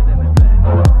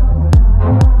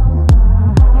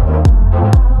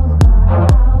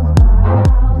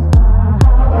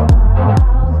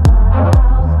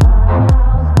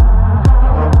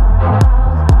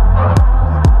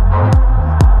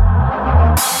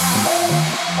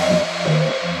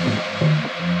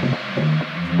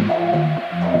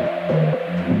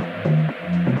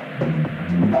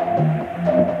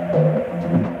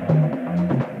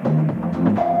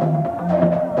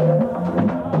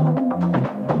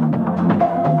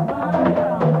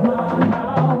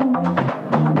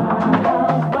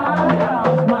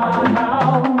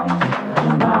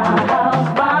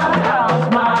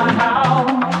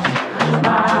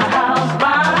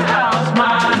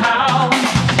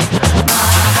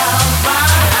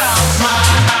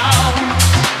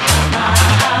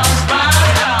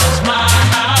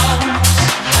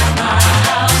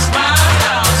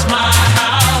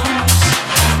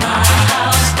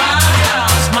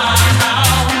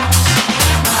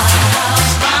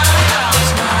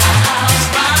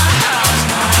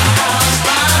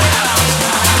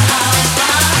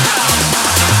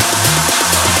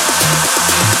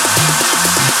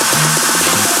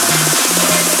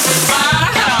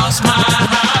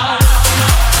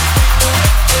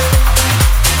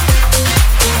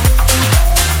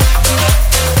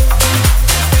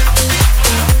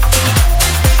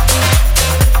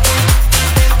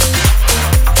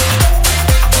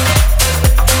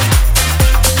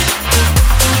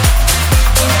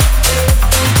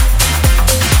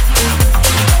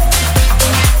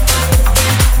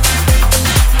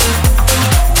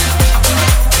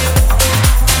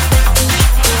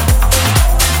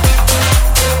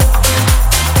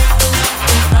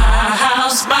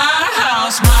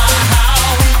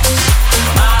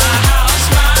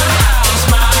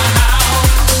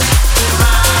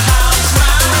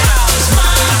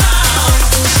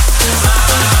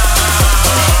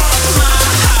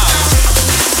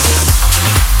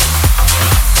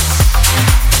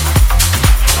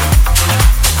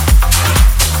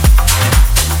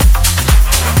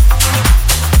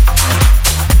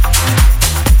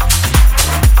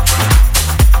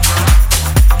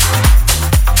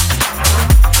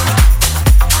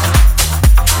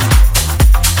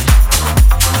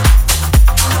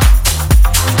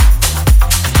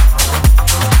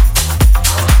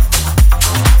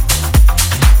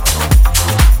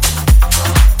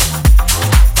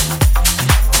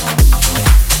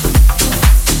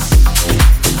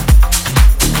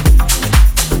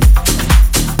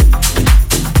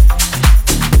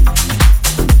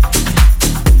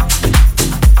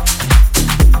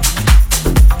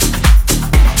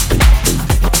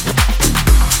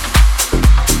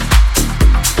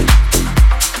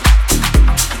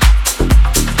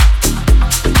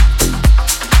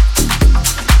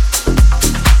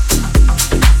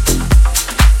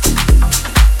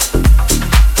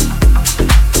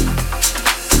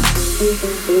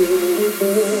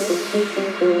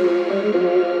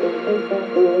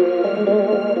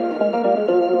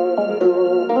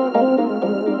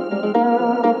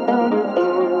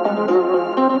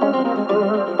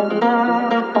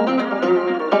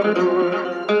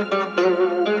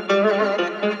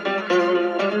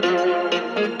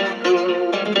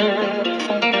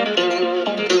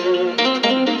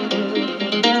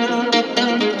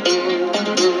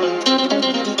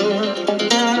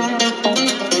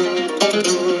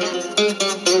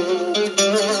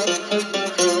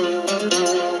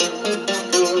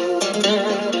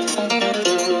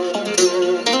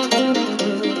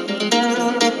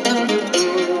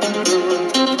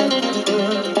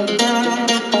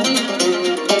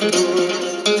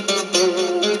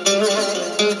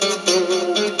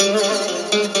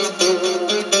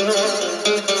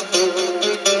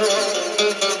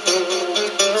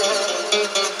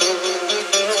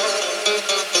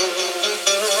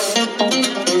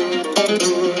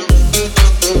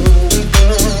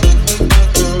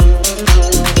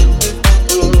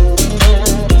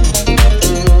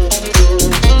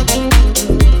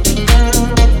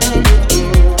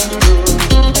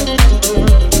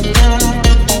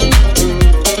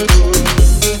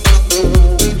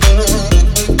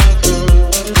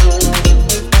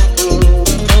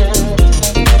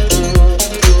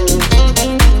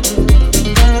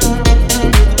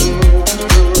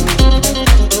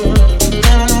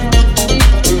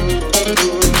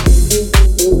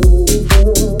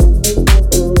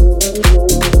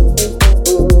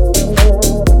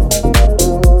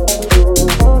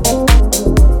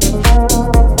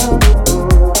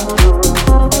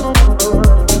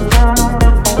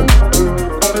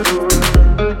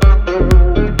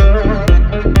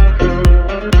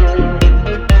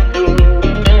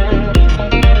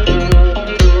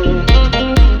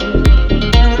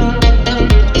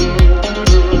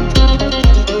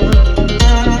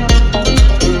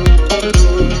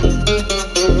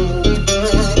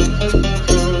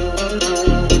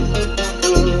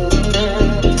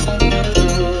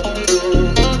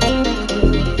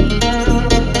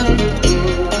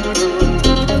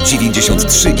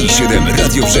 93,7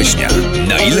 Radio Września.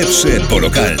 Najlepsze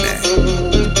polokalne.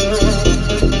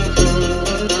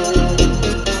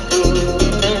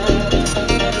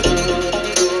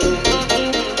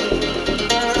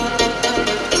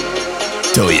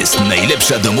 To jest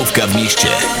najlepsza domówka w mieście.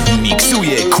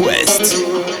 Miksuje Quest.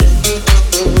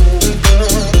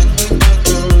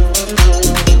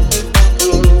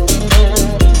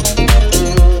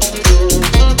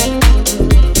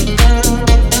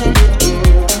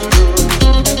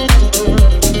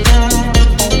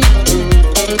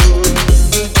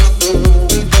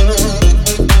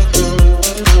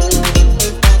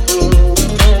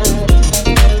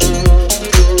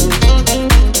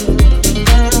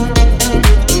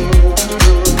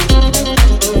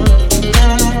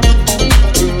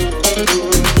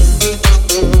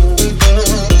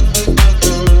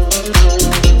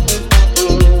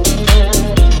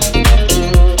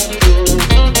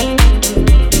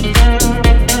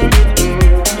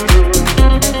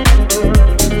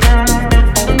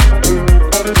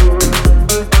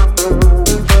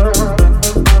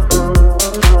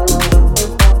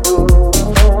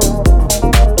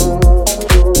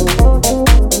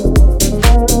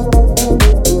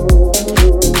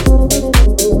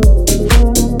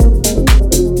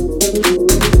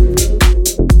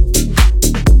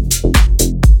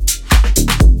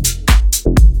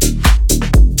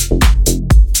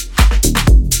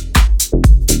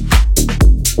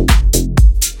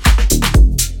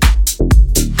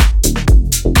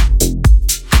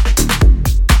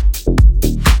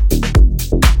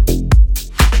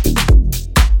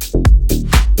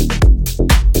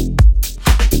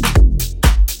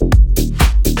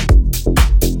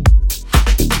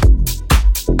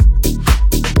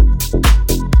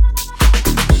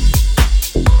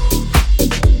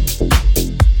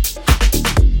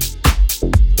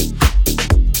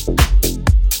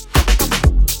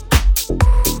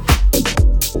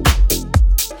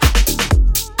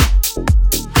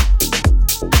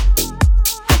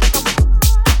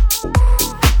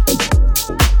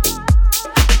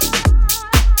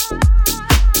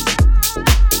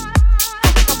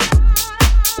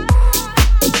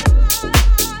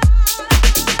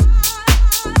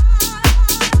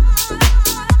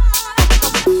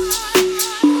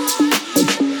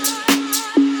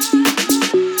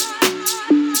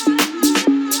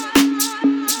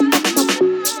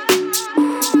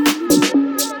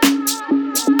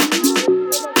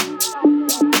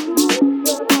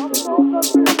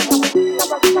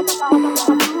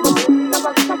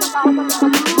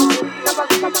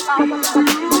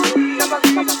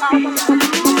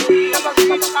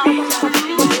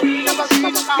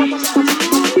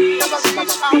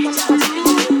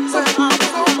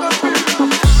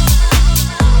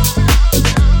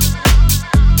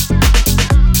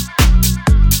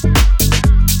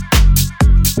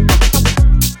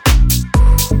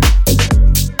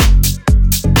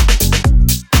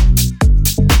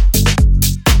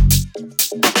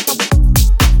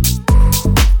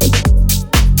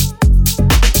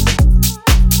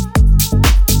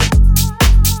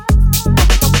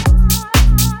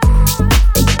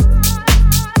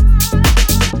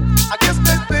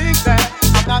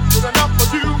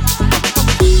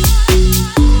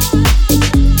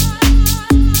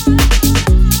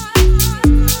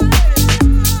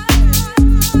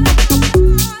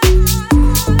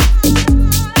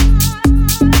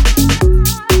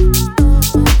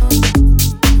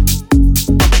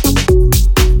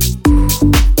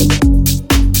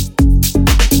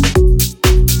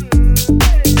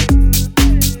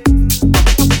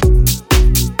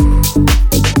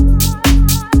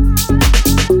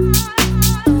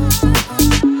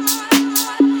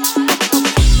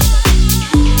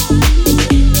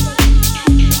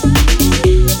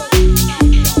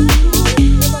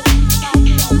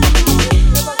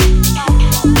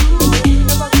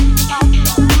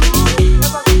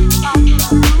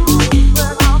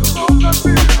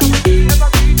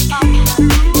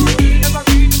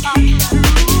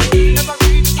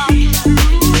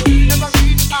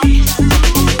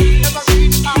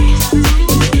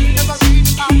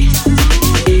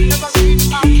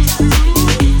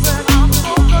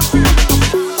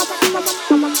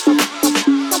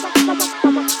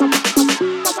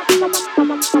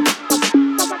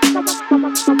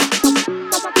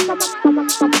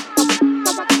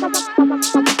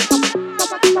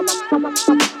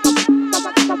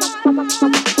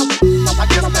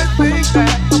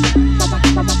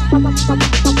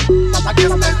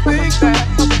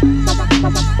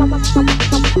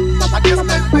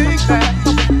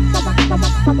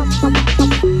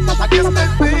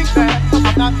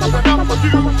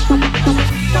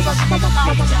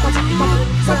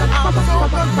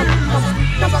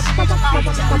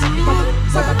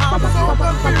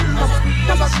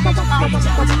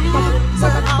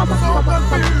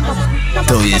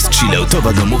 To jest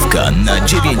Chilloutowa domówka na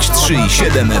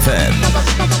 937 FM.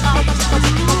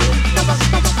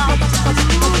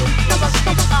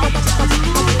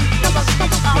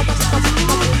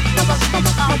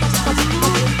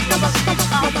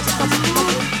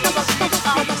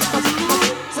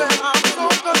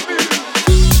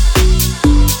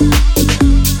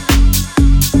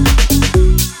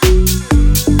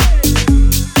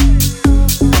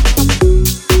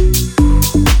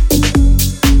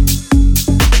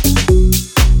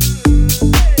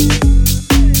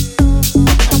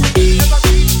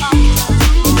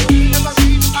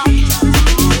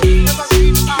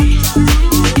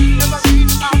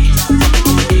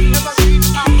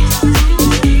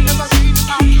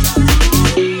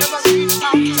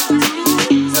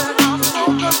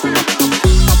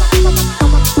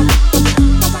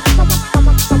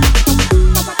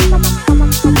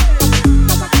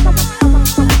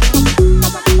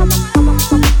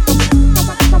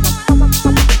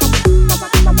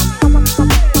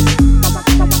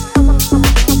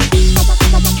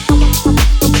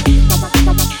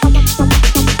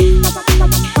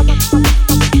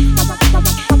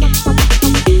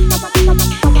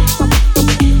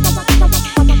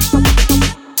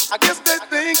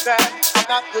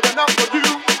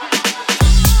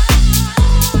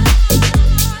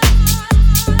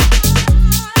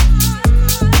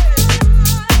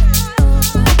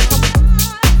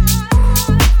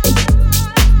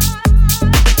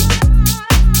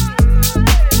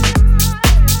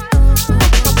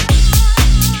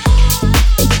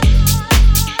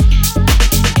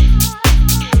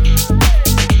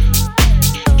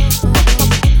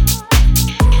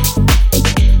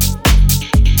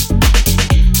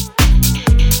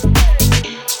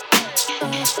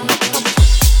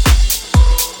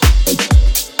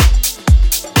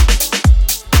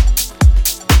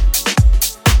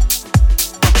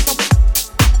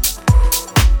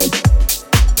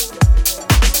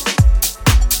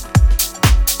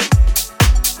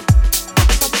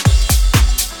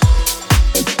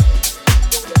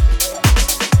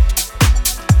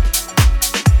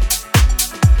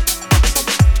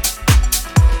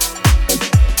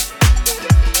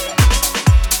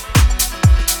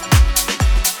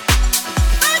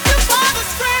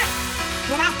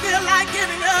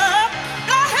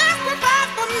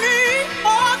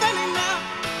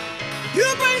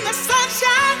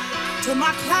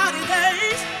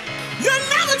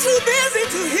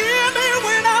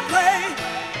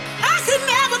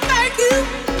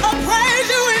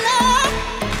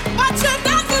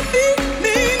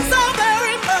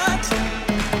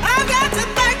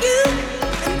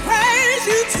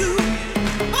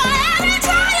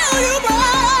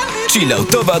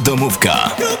 Chilloutowa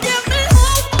domówka.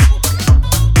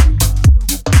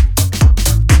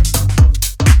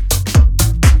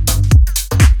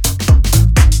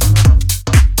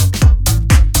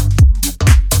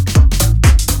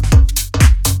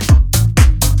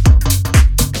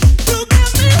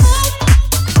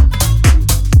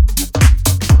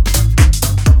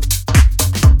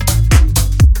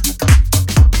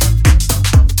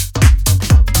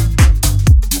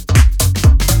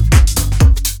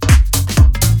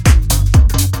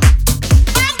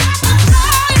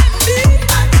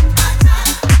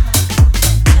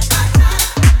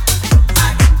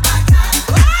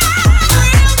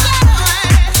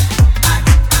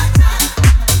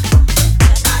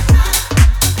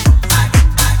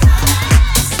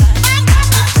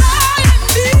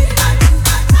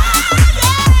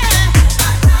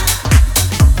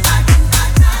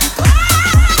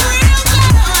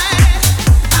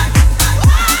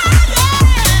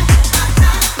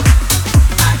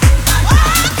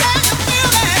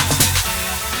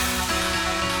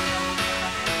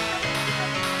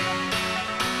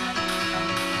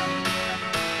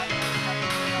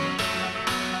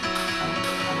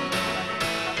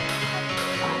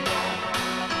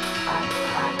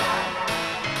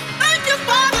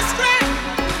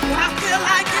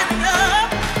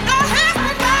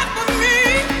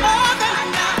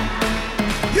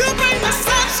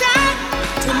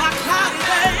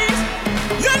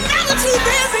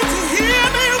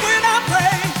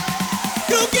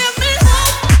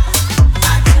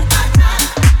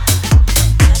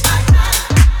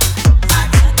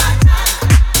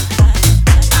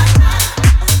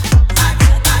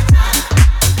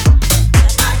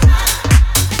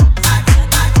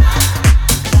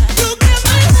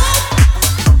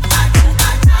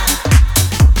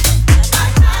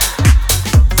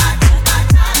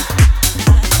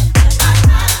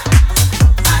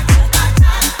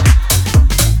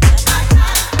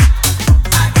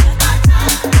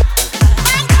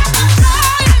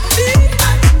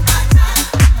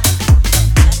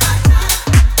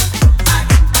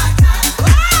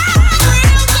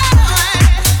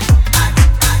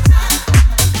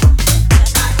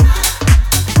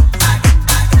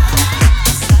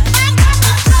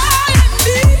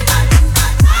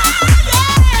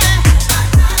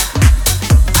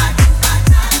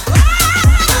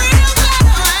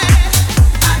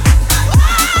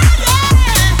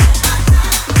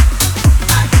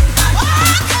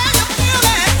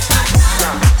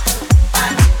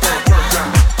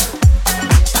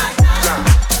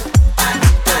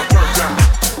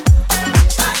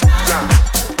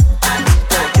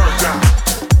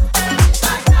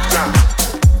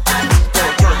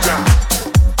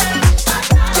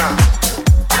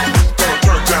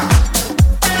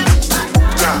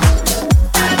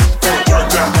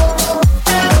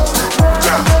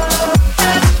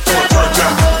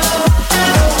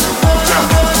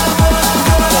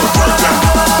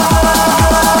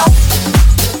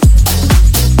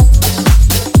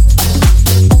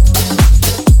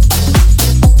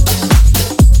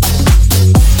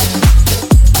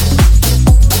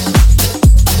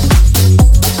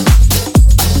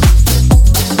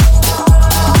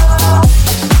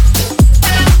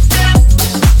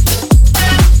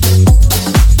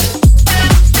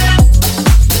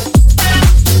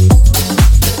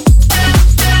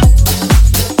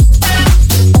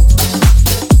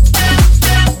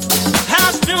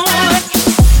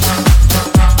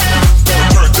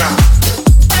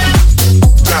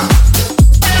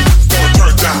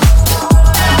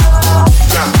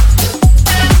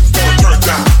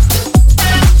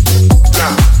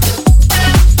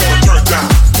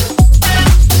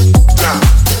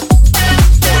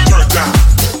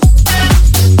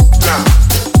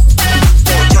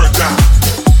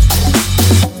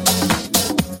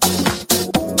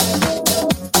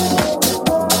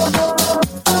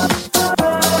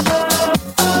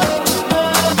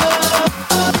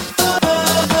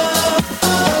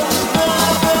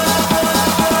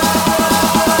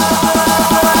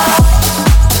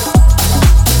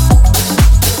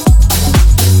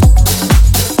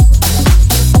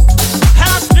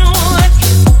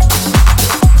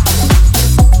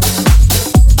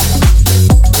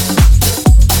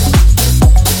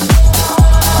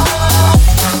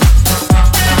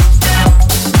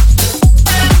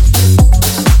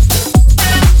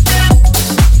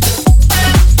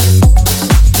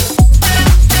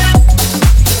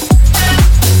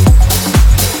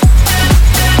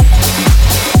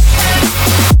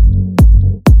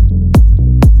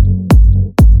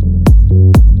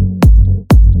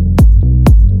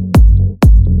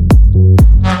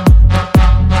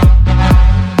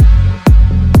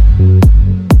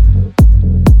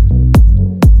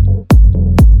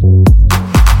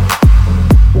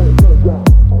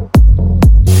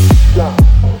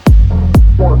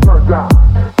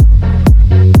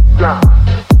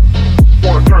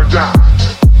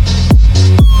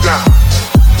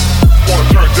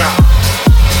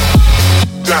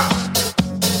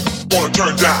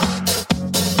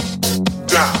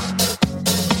 down,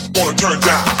 wanna turn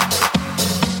down,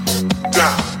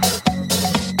 down,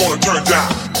 wanna turn down,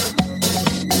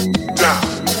 down,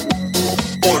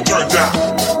 wanna turn down,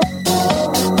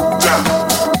 down,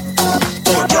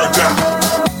 wanna turn down,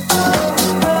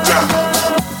 down,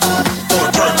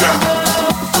 wanna turn down,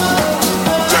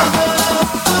 down,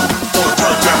 wanna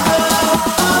turn down.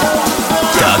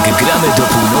 Tak gramy do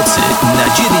północy na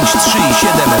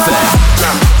 937 FM.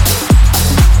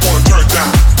 Wanna turn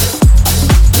down,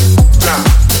 down,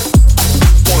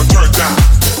 wanna turn down,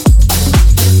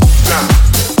 down,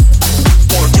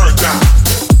 wanna turn down,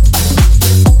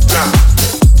 down,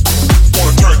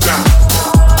 wanna turn down.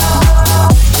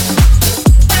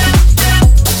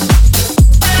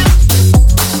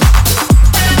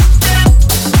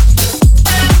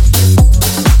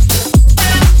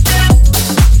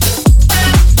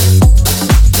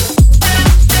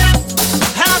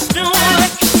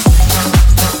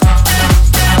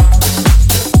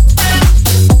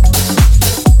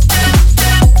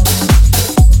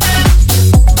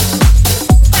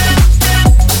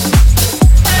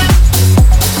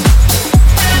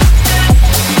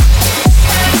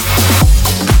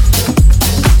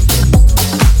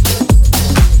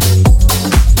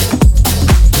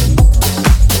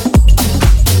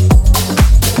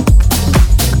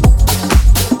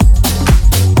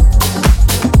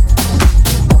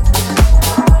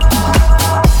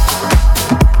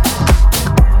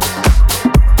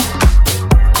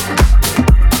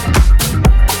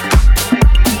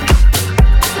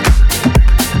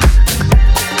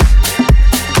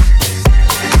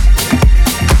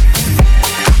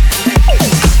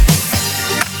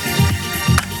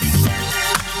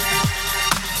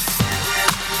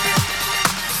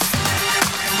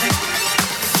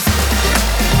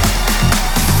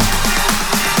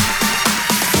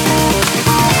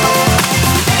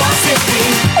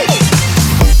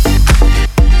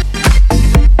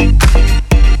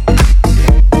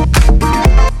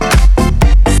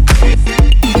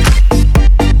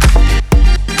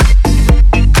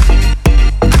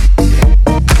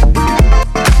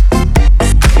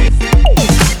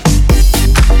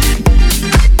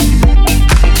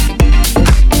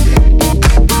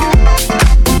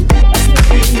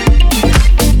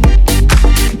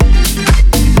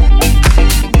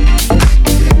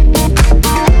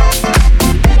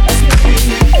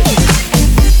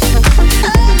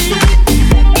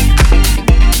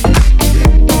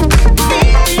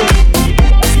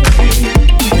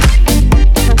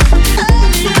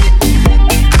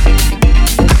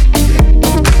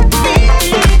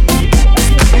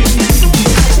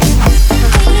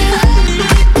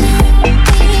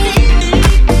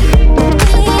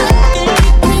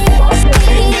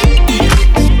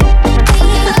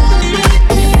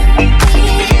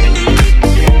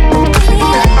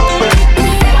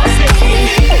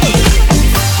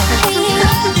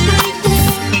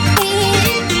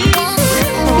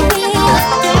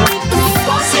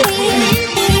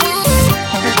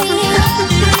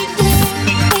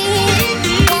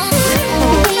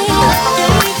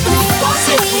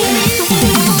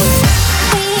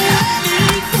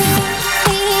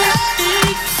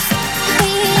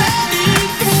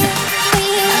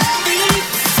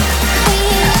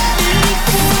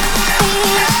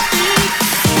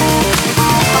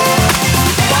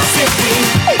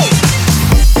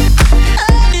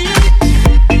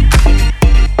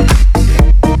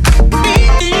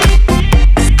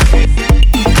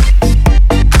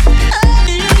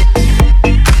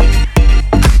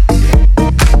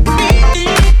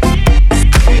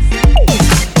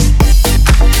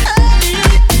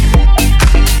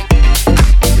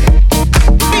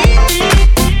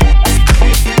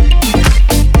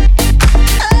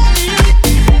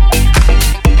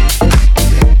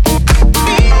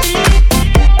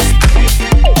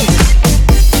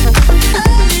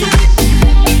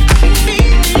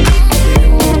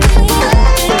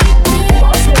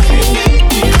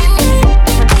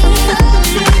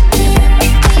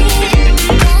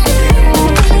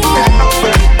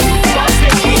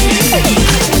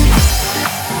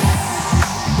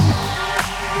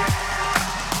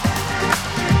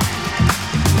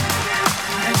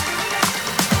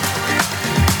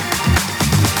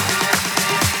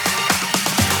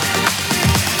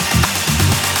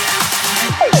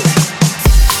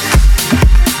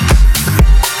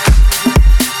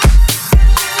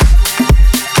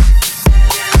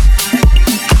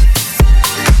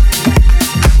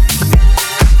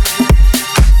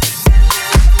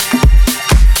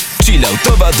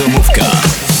 Chilloutowa domówka.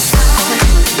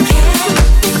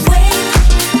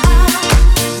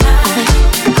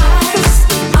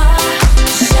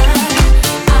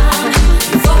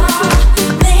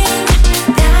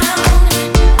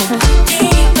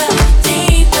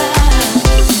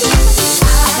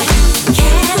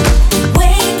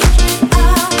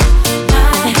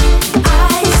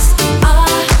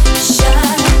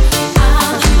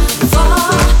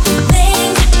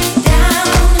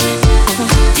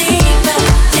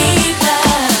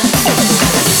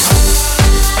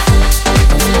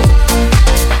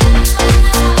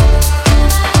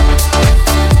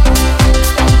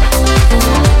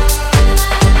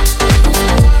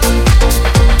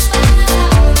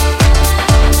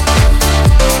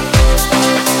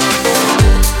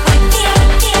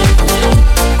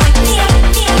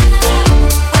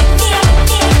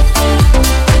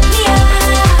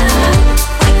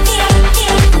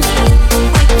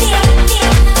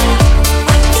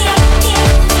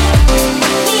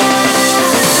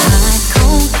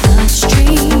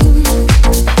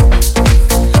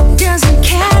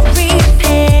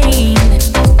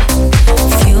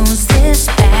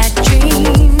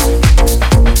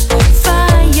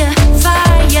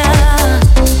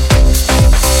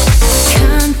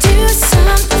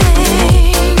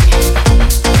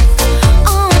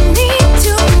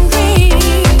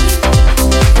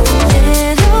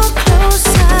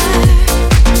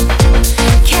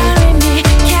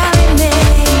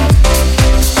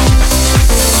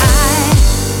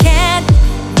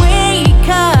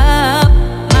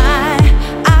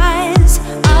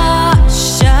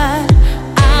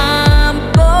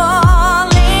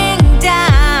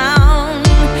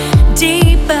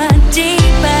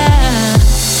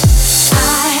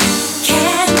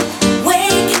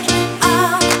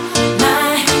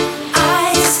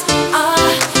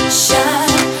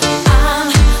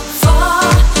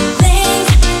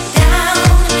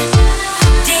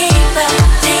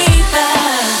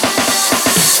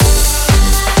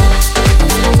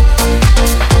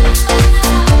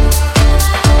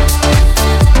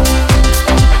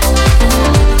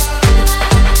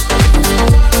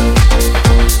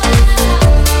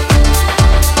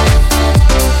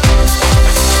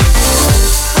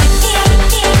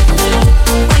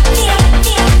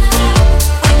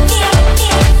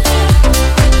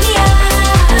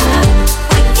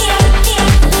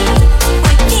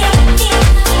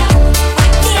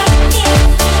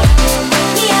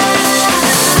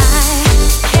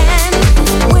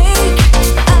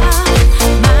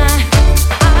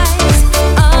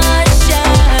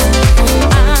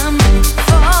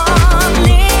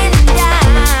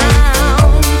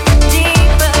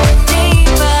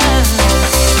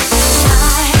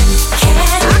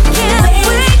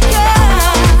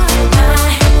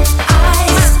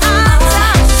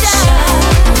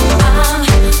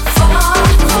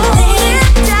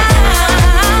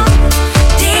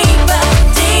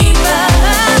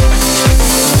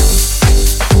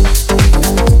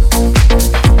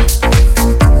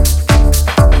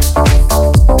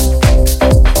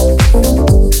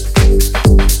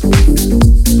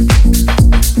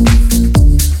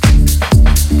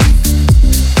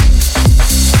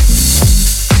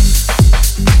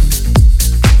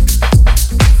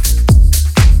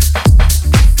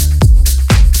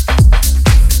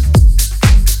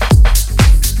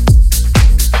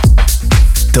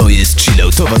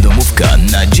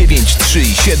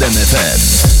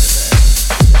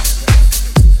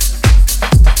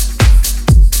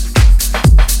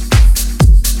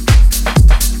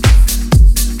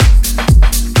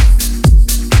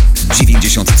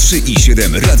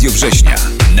 93,7 Radio Września.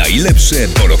 Najlepsze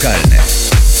polokalne.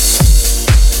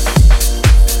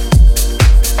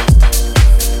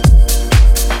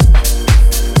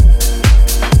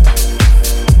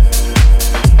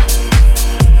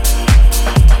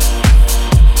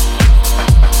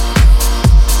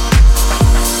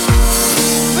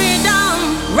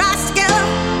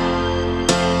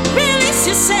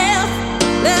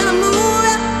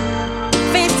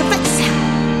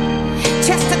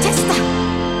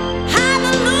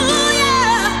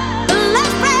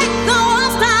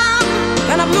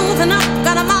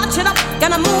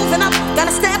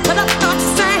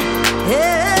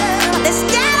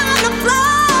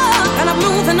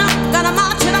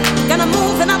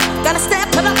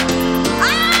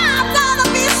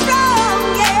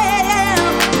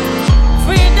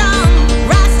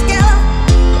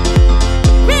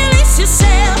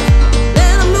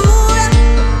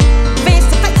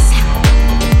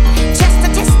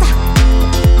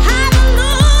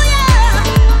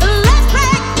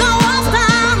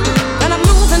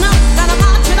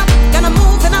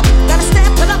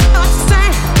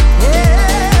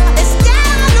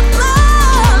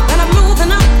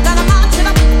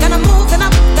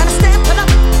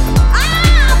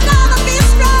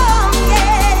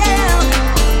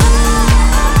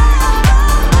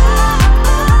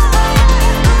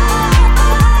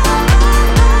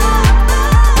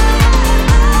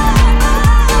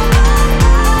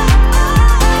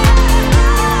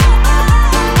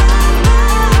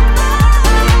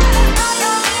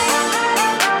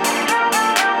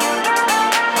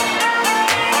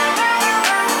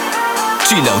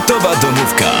 Chilloutowa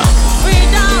domówka.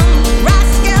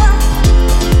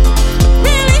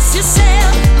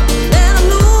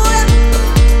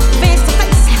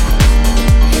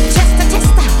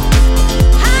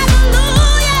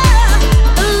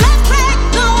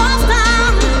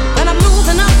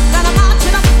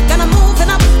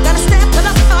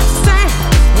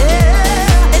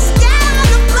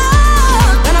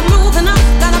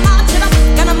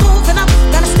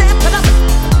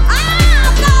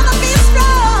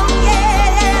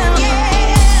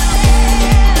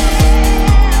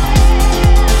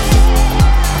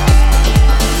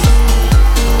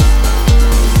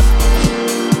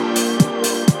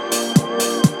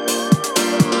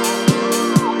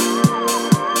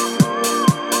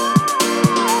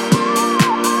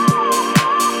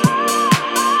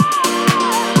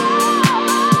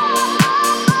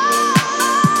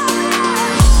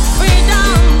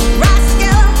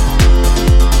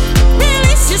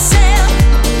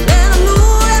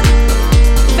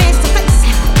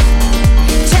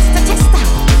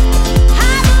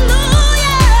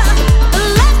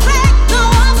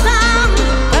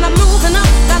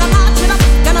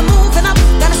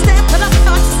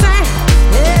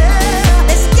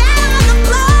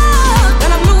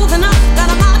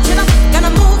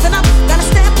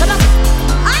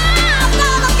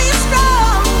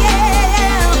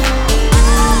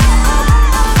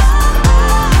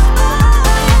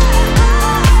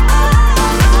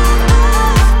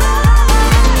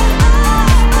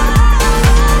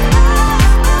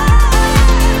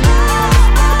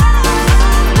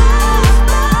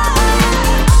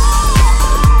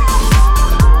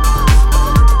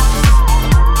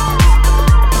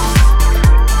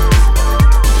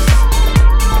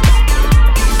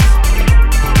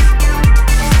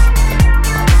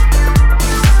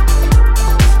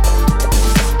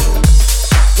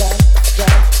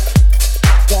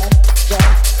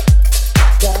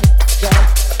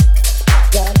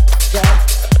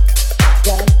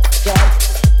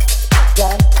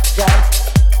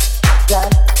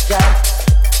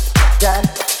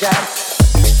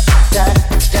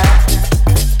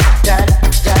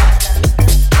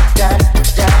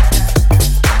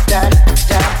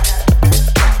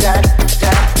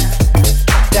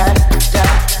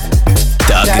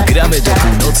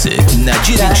 Na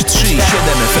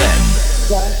 937 FM.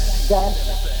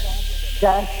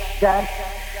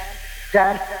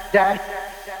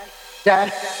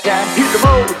 Hit the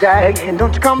road, Jack, and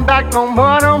don't you come back no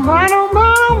more, no more, no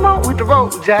more, no more. Hit the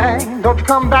road, Jack, don't you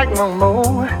come back no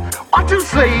more. What you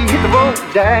say? Hit the road,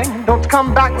 Jack, don't you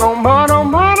come back no more, no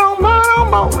more, no more, no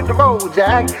more. Hit the road,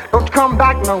 Jack, don't you come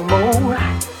back no more.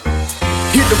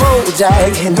 Hit the road,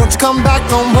 Jack, and don't you come back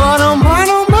no more, no more,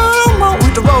 no more, no more.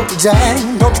 Hit the road, Jack,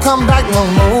 don't you come back no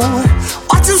more.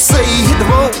 What you say? Hit the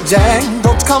road, Jack,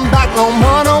 don't you come back no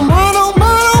more, no more, no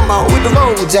more, no more. Hit the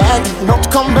road, Jack, don't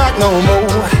you come back no more.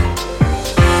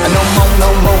 No more, no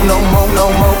more, no more, no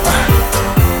more.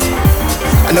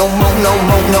 No more, no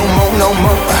more, no more, no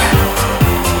more.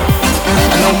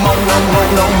 No more, no more,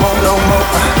 no more, no more.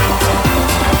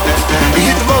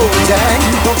 Hit the road, Jack.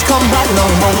 Don't you come back no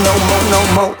more, no more, no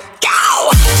more.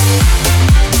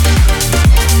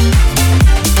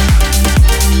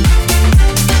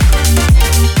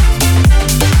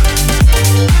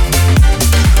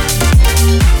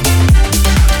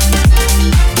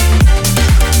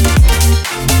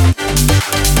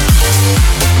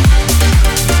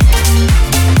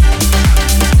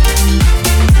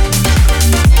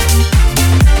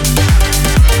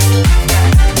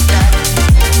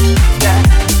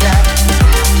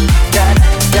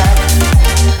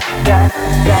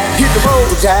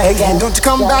 Jack, don't you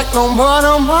come back no more,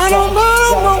 no more, no more,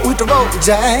 no more. With the road,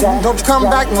 Jack, don't you come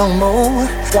back no more.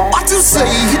 What you say?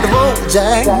 Hit the road,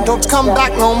 Jack, don't you come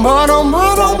back no more, no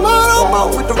more, no more, no more.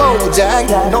 With the road, Jack,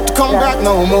 don't you come back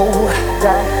no more.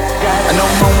 No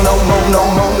more, no more, no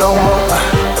more, no more.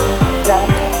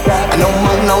 No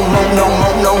more, no more, no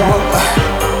more, no more.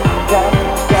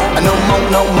 No more,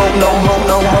 no more, no more,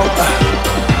 no more.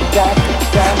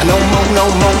 No more, no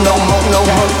more, no more, no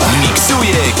more.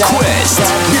 Miksuje Quest.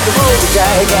 Hit the road,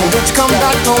 Jack, don't you come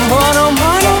back no more, no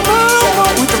more, no more, no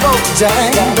more. With the road,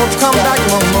 Jack, don't you come back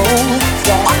no more.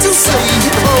 What you say?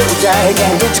 Hit the road, Jack,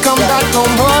 don't you come back no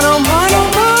more, no more, no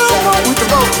more, no more. With the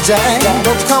road, Jack,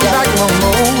 don't you come back no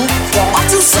more. What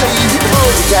you say? Hit the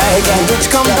road, Jack, don't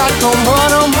you come back no more,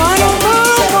 no more, no more,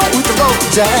 no more. With the road,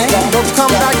 Jack, don't you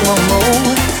come back no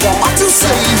more. What you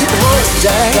say? Hit the road,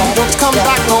 Jack, don't you come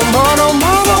back no more, no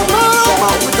more, no more, no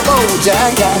more. With the road, Jack,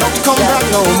 don't you come back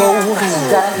no more.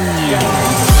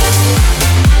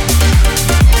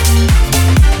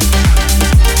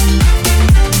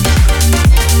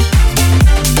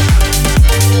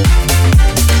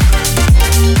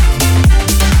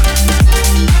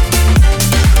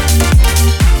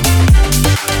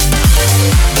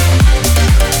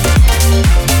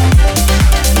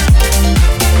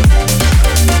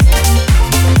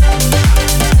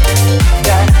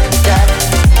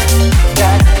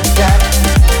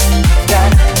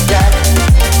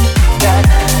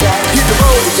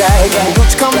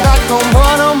 Don't you come back no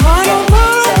more, no more, no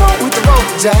more, no more. With the road,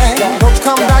 Jack, don't you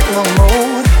come back no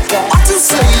more. What you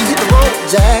say? Hit the road,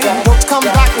 Jack, don't you come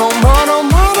back no more, no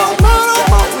more, no more, no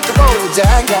more. With the road,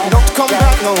 Jack, don't you come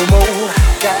back no more.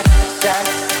 Jack, Jack,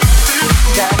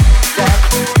 Jack, Jack,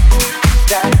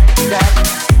 Jack,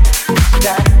 Jack,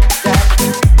 Jack, Jack,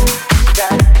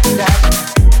 Jack,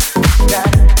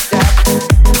 Jack,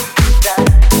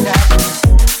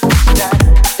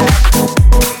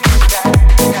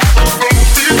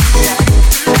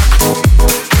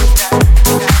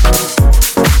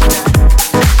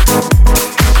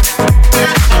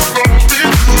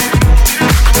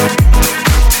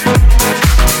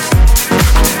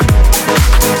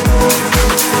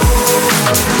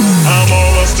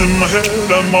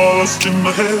 I'm all lost in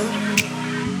my head.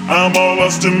 I'm all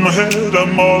lost in my head.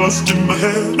 I'm all lost in my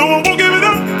head. No, I won't give it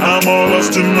up. I'm all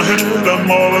lost in my head.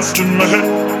 I'm all lost in my head.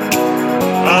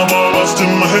 I'm all lost in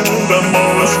my head. I'm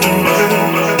all lost in my head.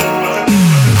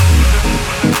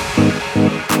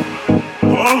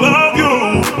 Oh, I love you.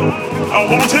 I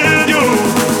wanted you.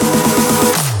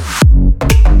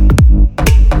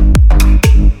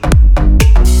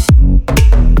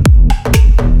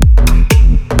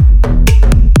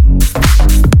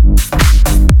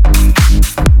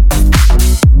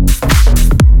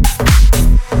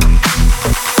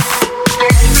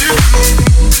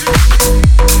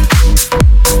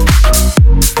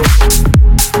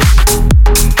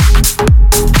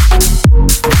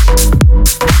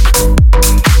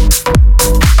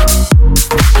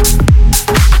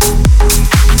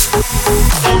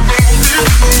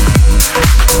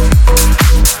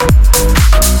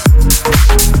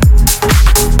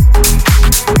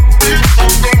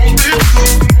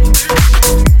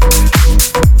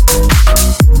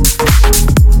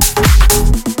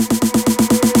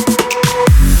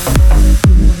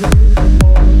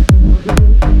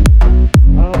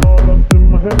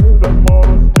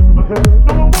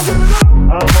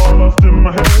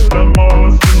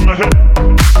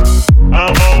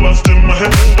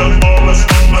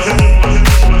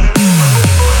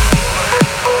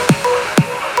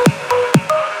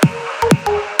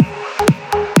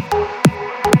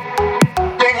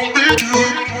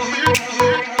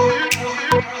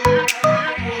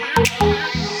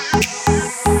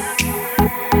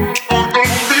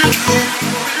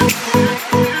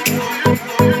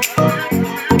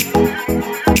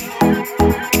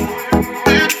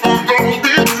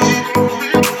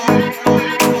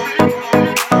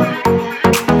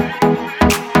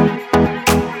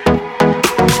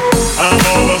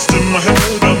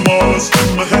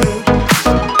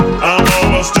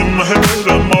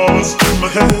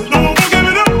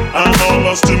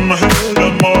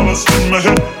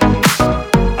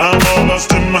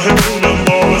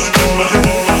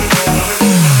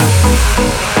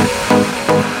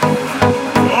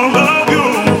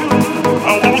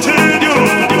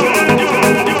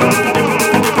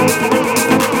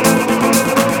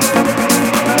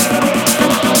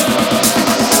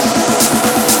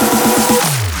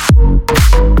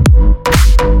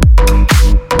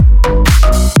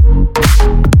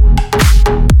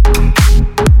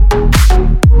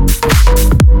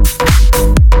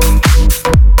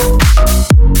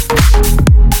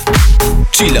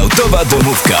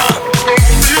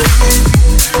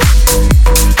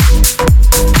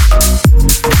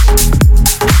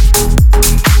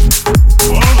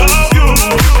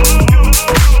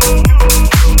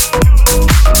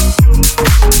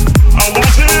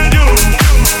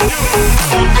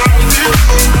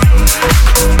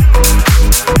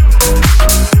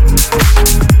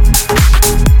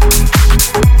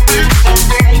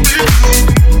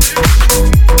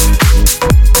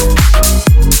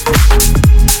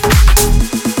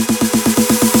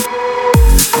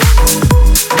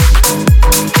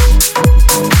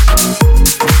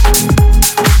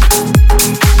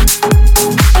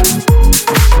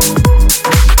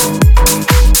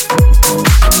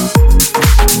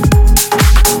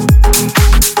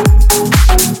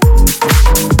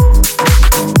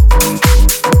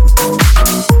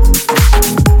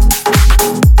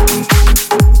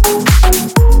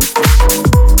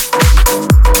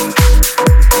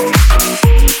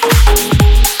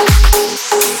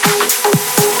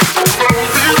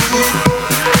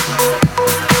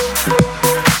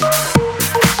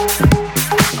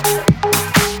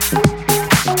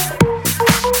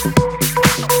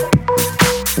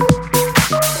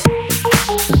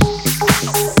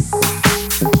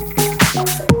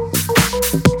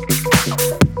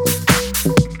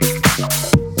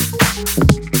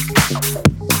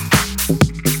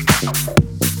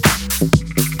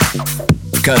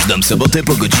 W każdą sobotę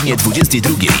po godzinie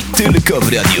 22. Tylko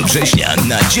w Radiu Września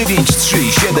na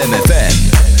 937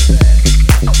 FM.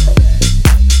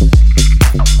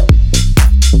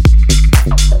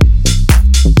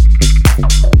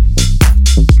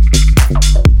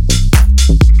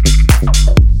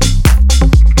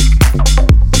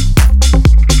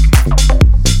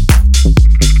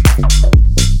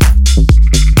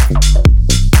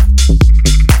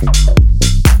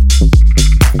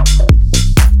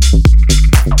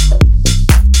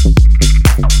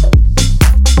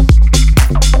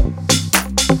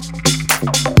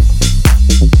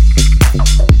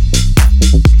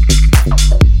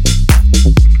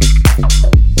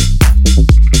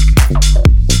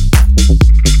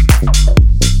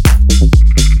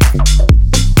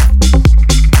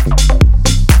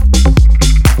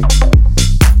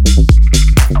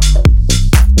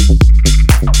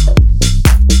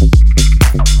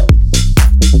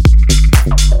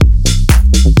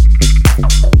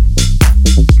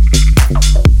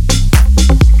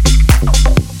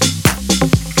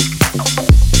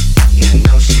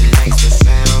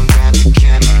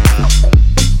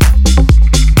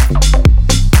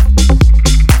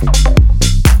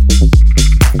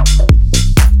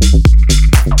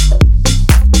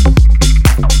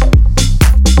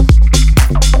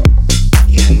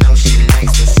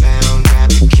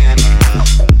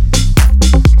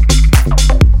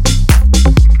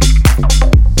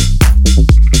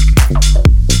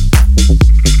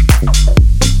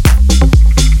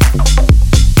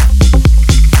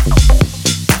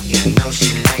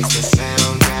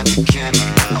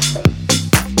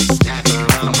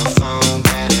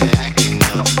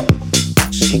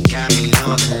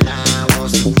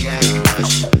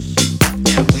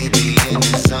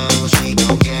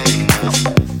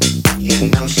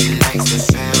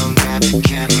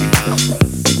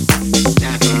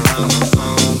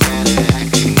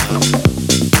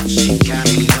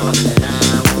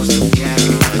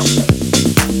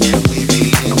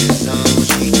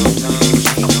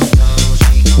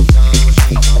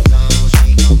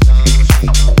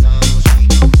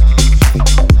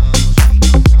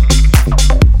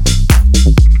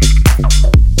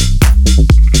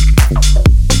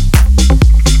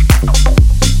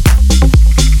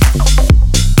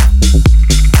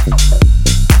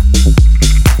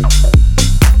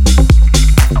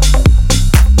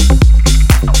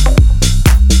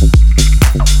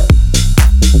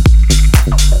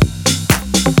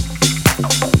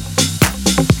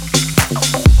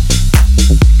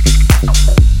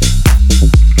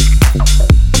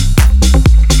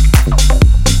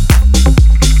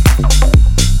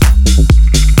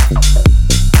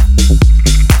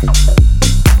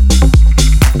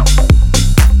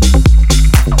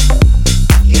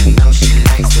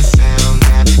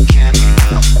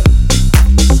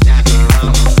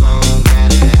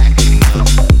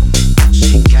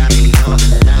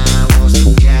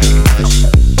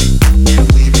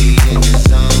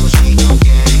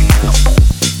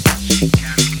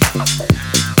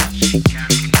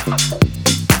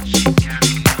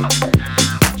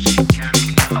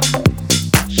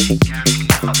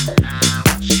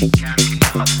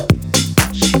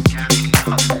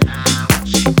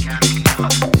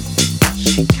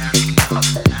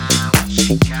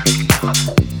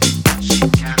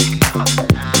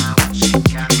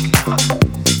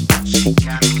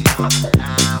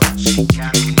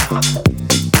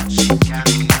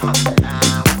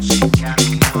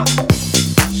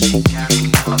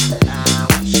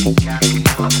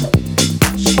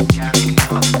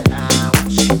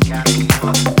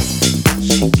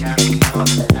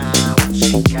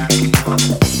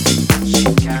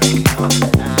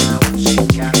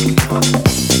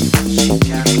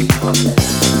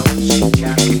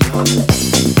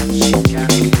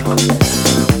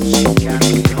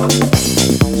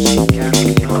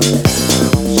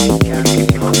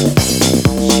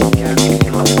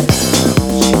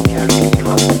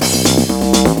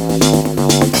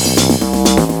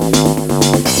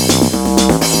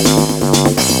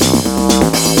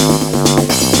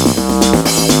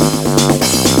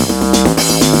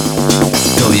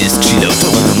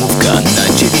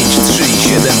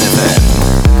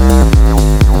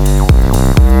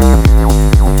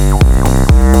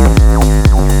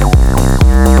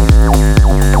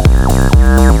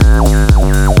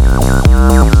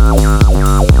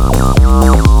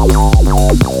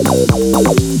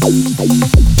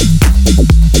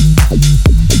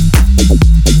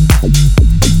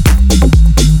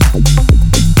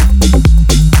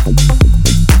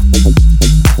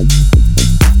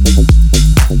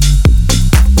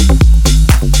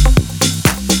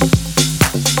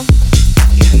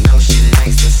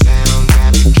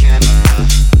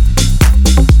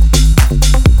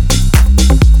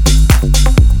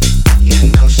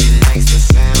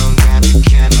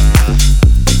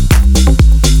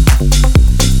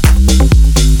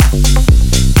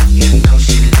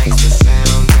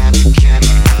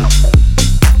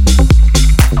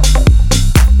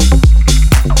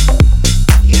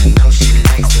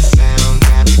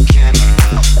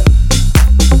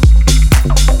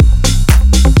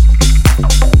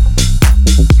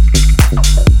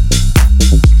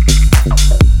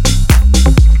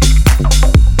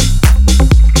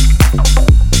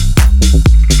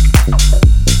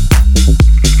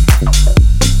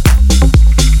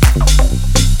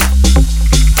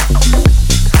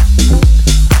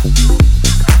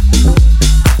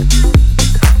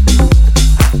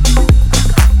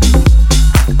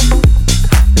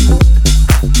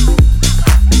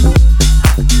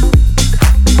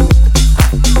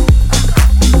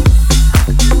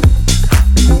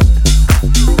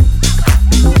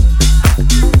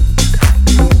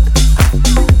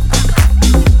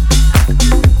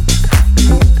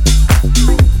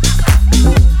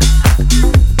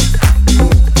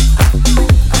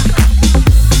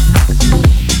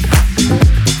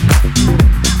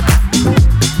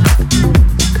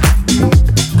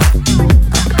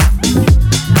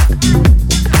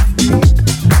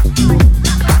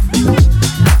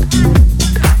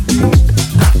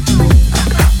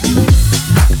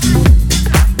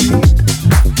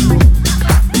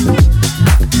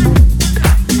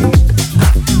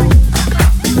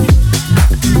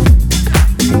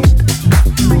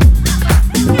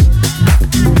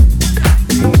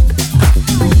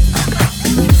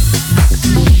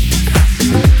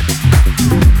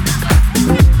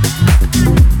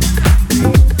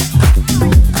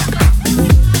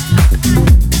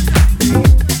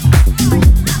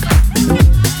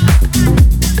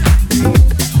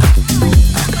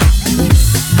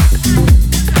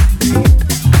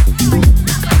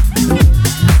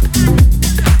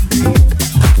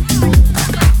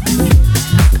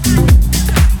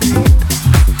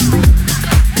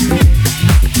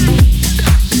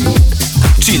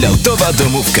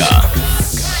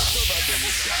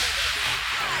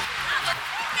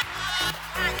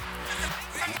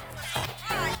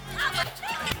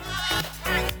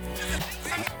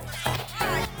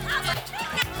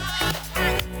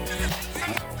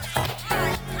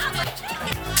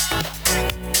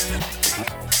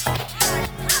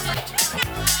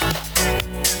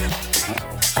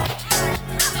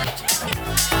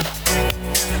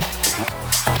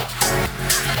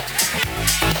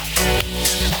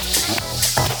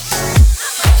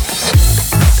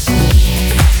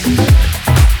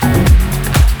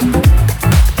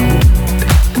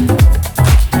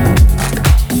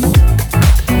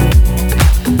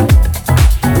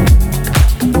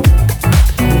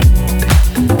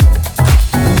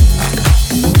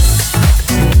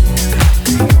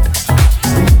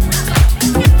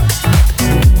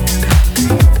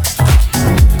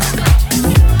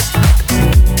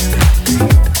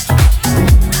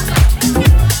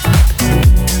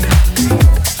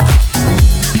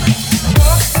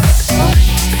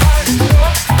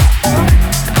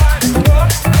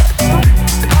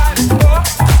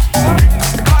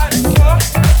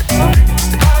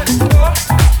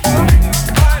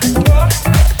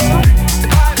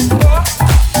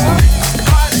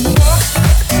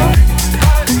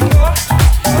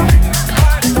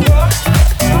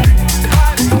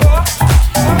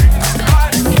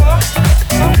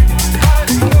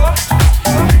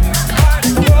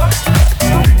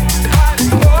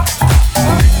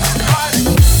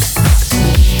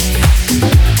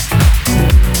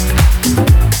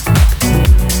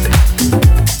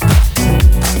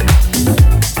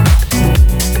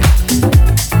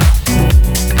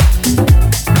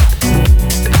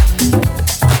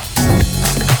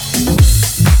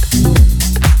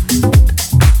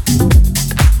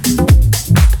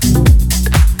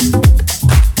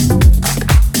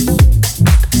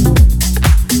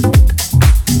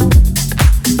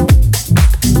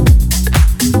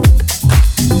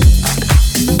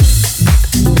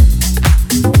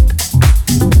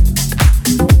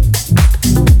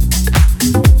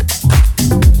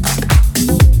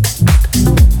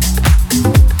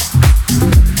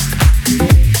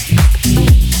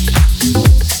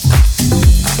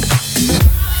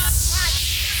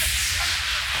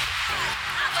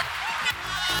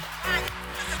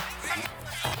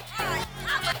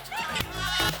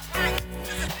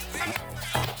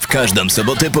 każdą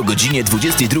sobotę po godzinie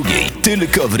 22.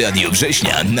 Tylko w Radiu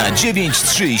Września na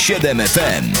 937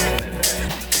 FM.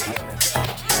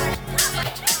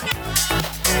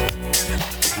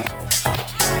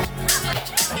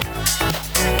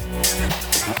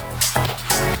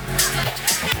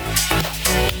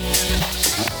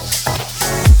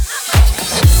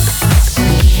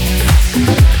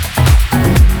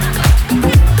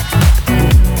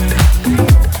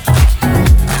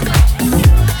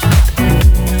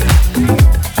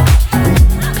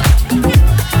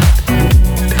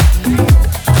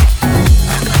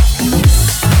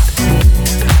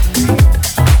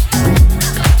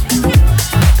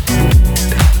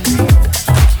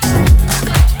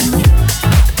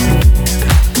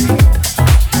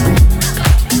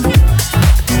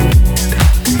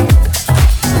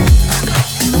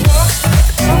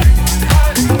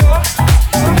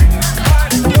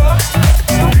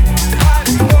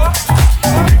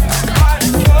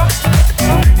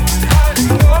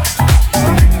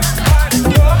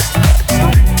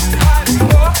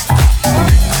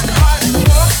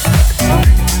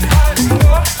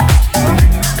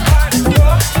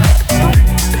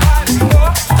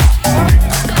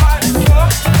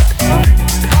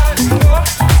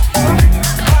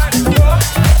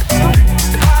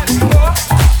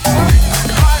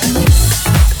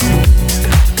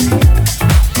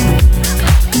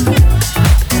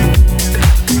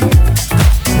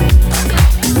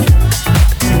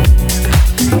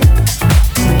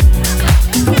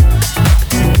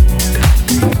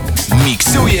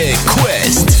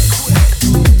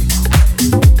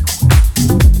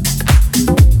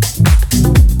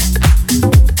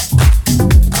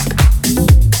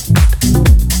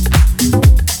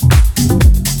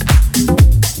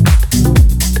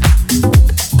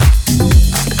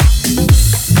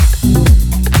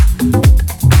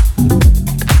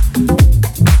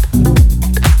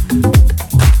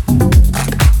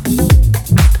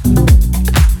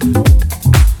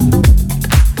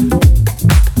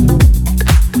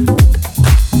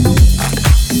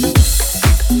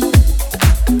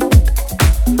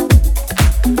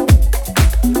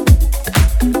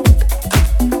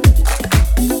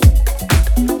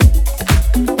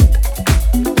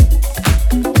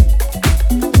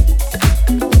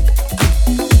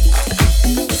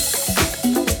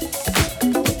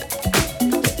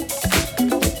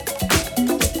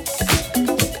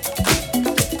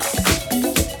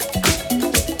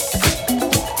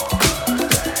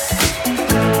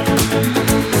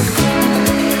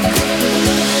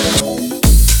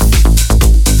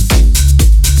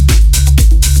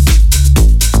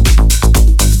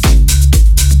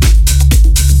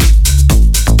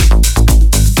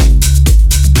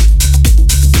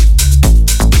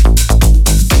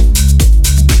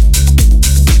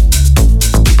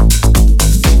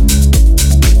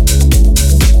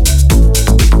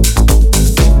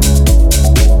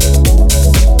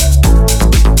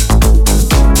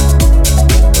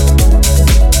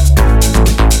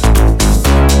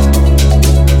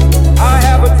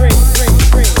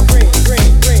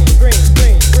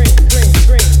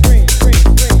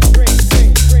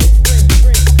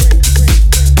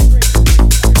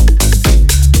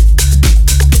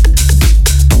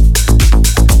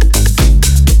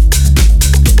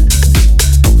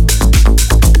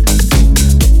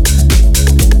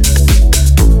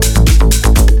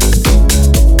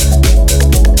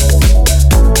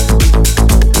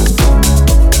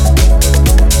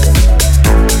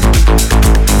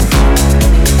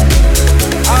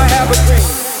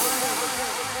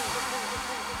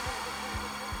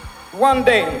 One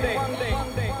day,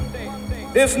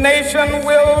 this nation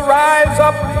will rise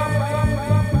up and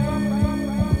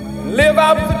live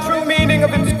out the true meaning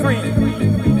of its creed.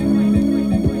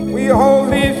 We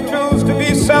hold these truths to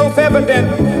be self-evident,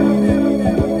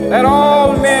 that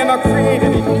all men are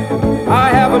created equal. I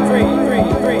have a dream, dream,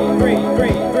 dream, dream,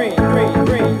 dream, dream, dream,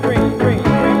 dream, dream, dream.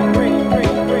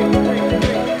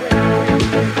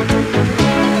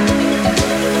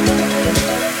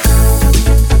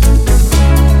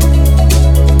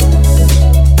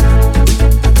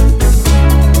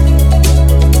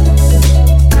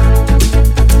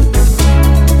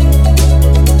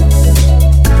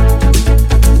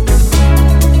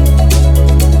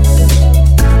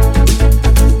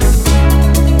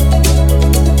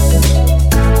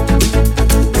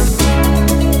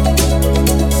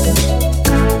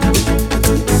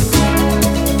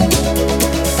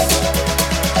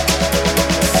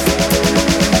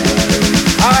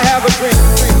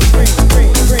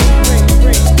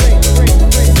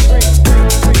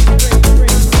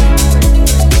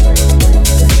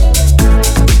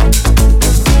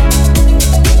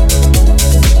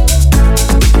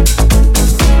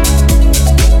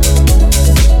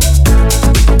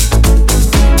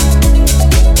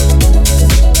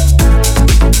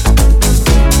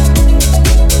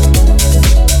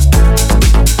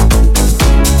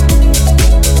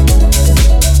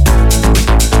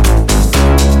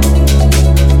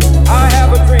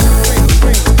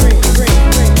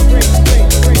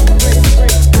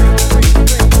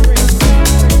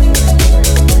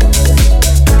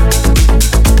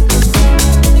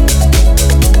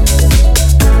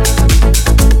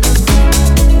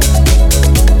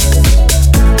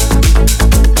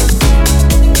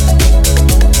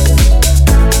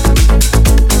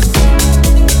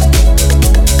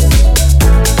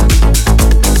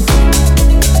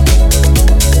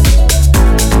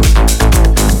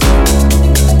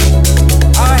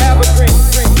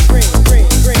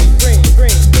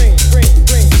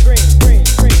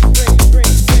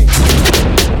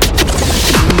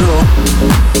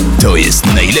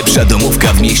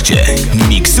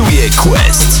 miksuje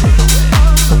Quest.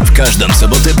 W każdą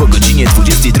sobotę po godzinie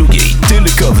 22.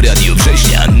 Tylko w Radiu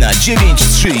Września na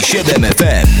 937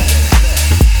 FM.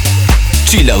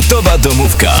 Chilloutowa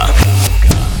domówka.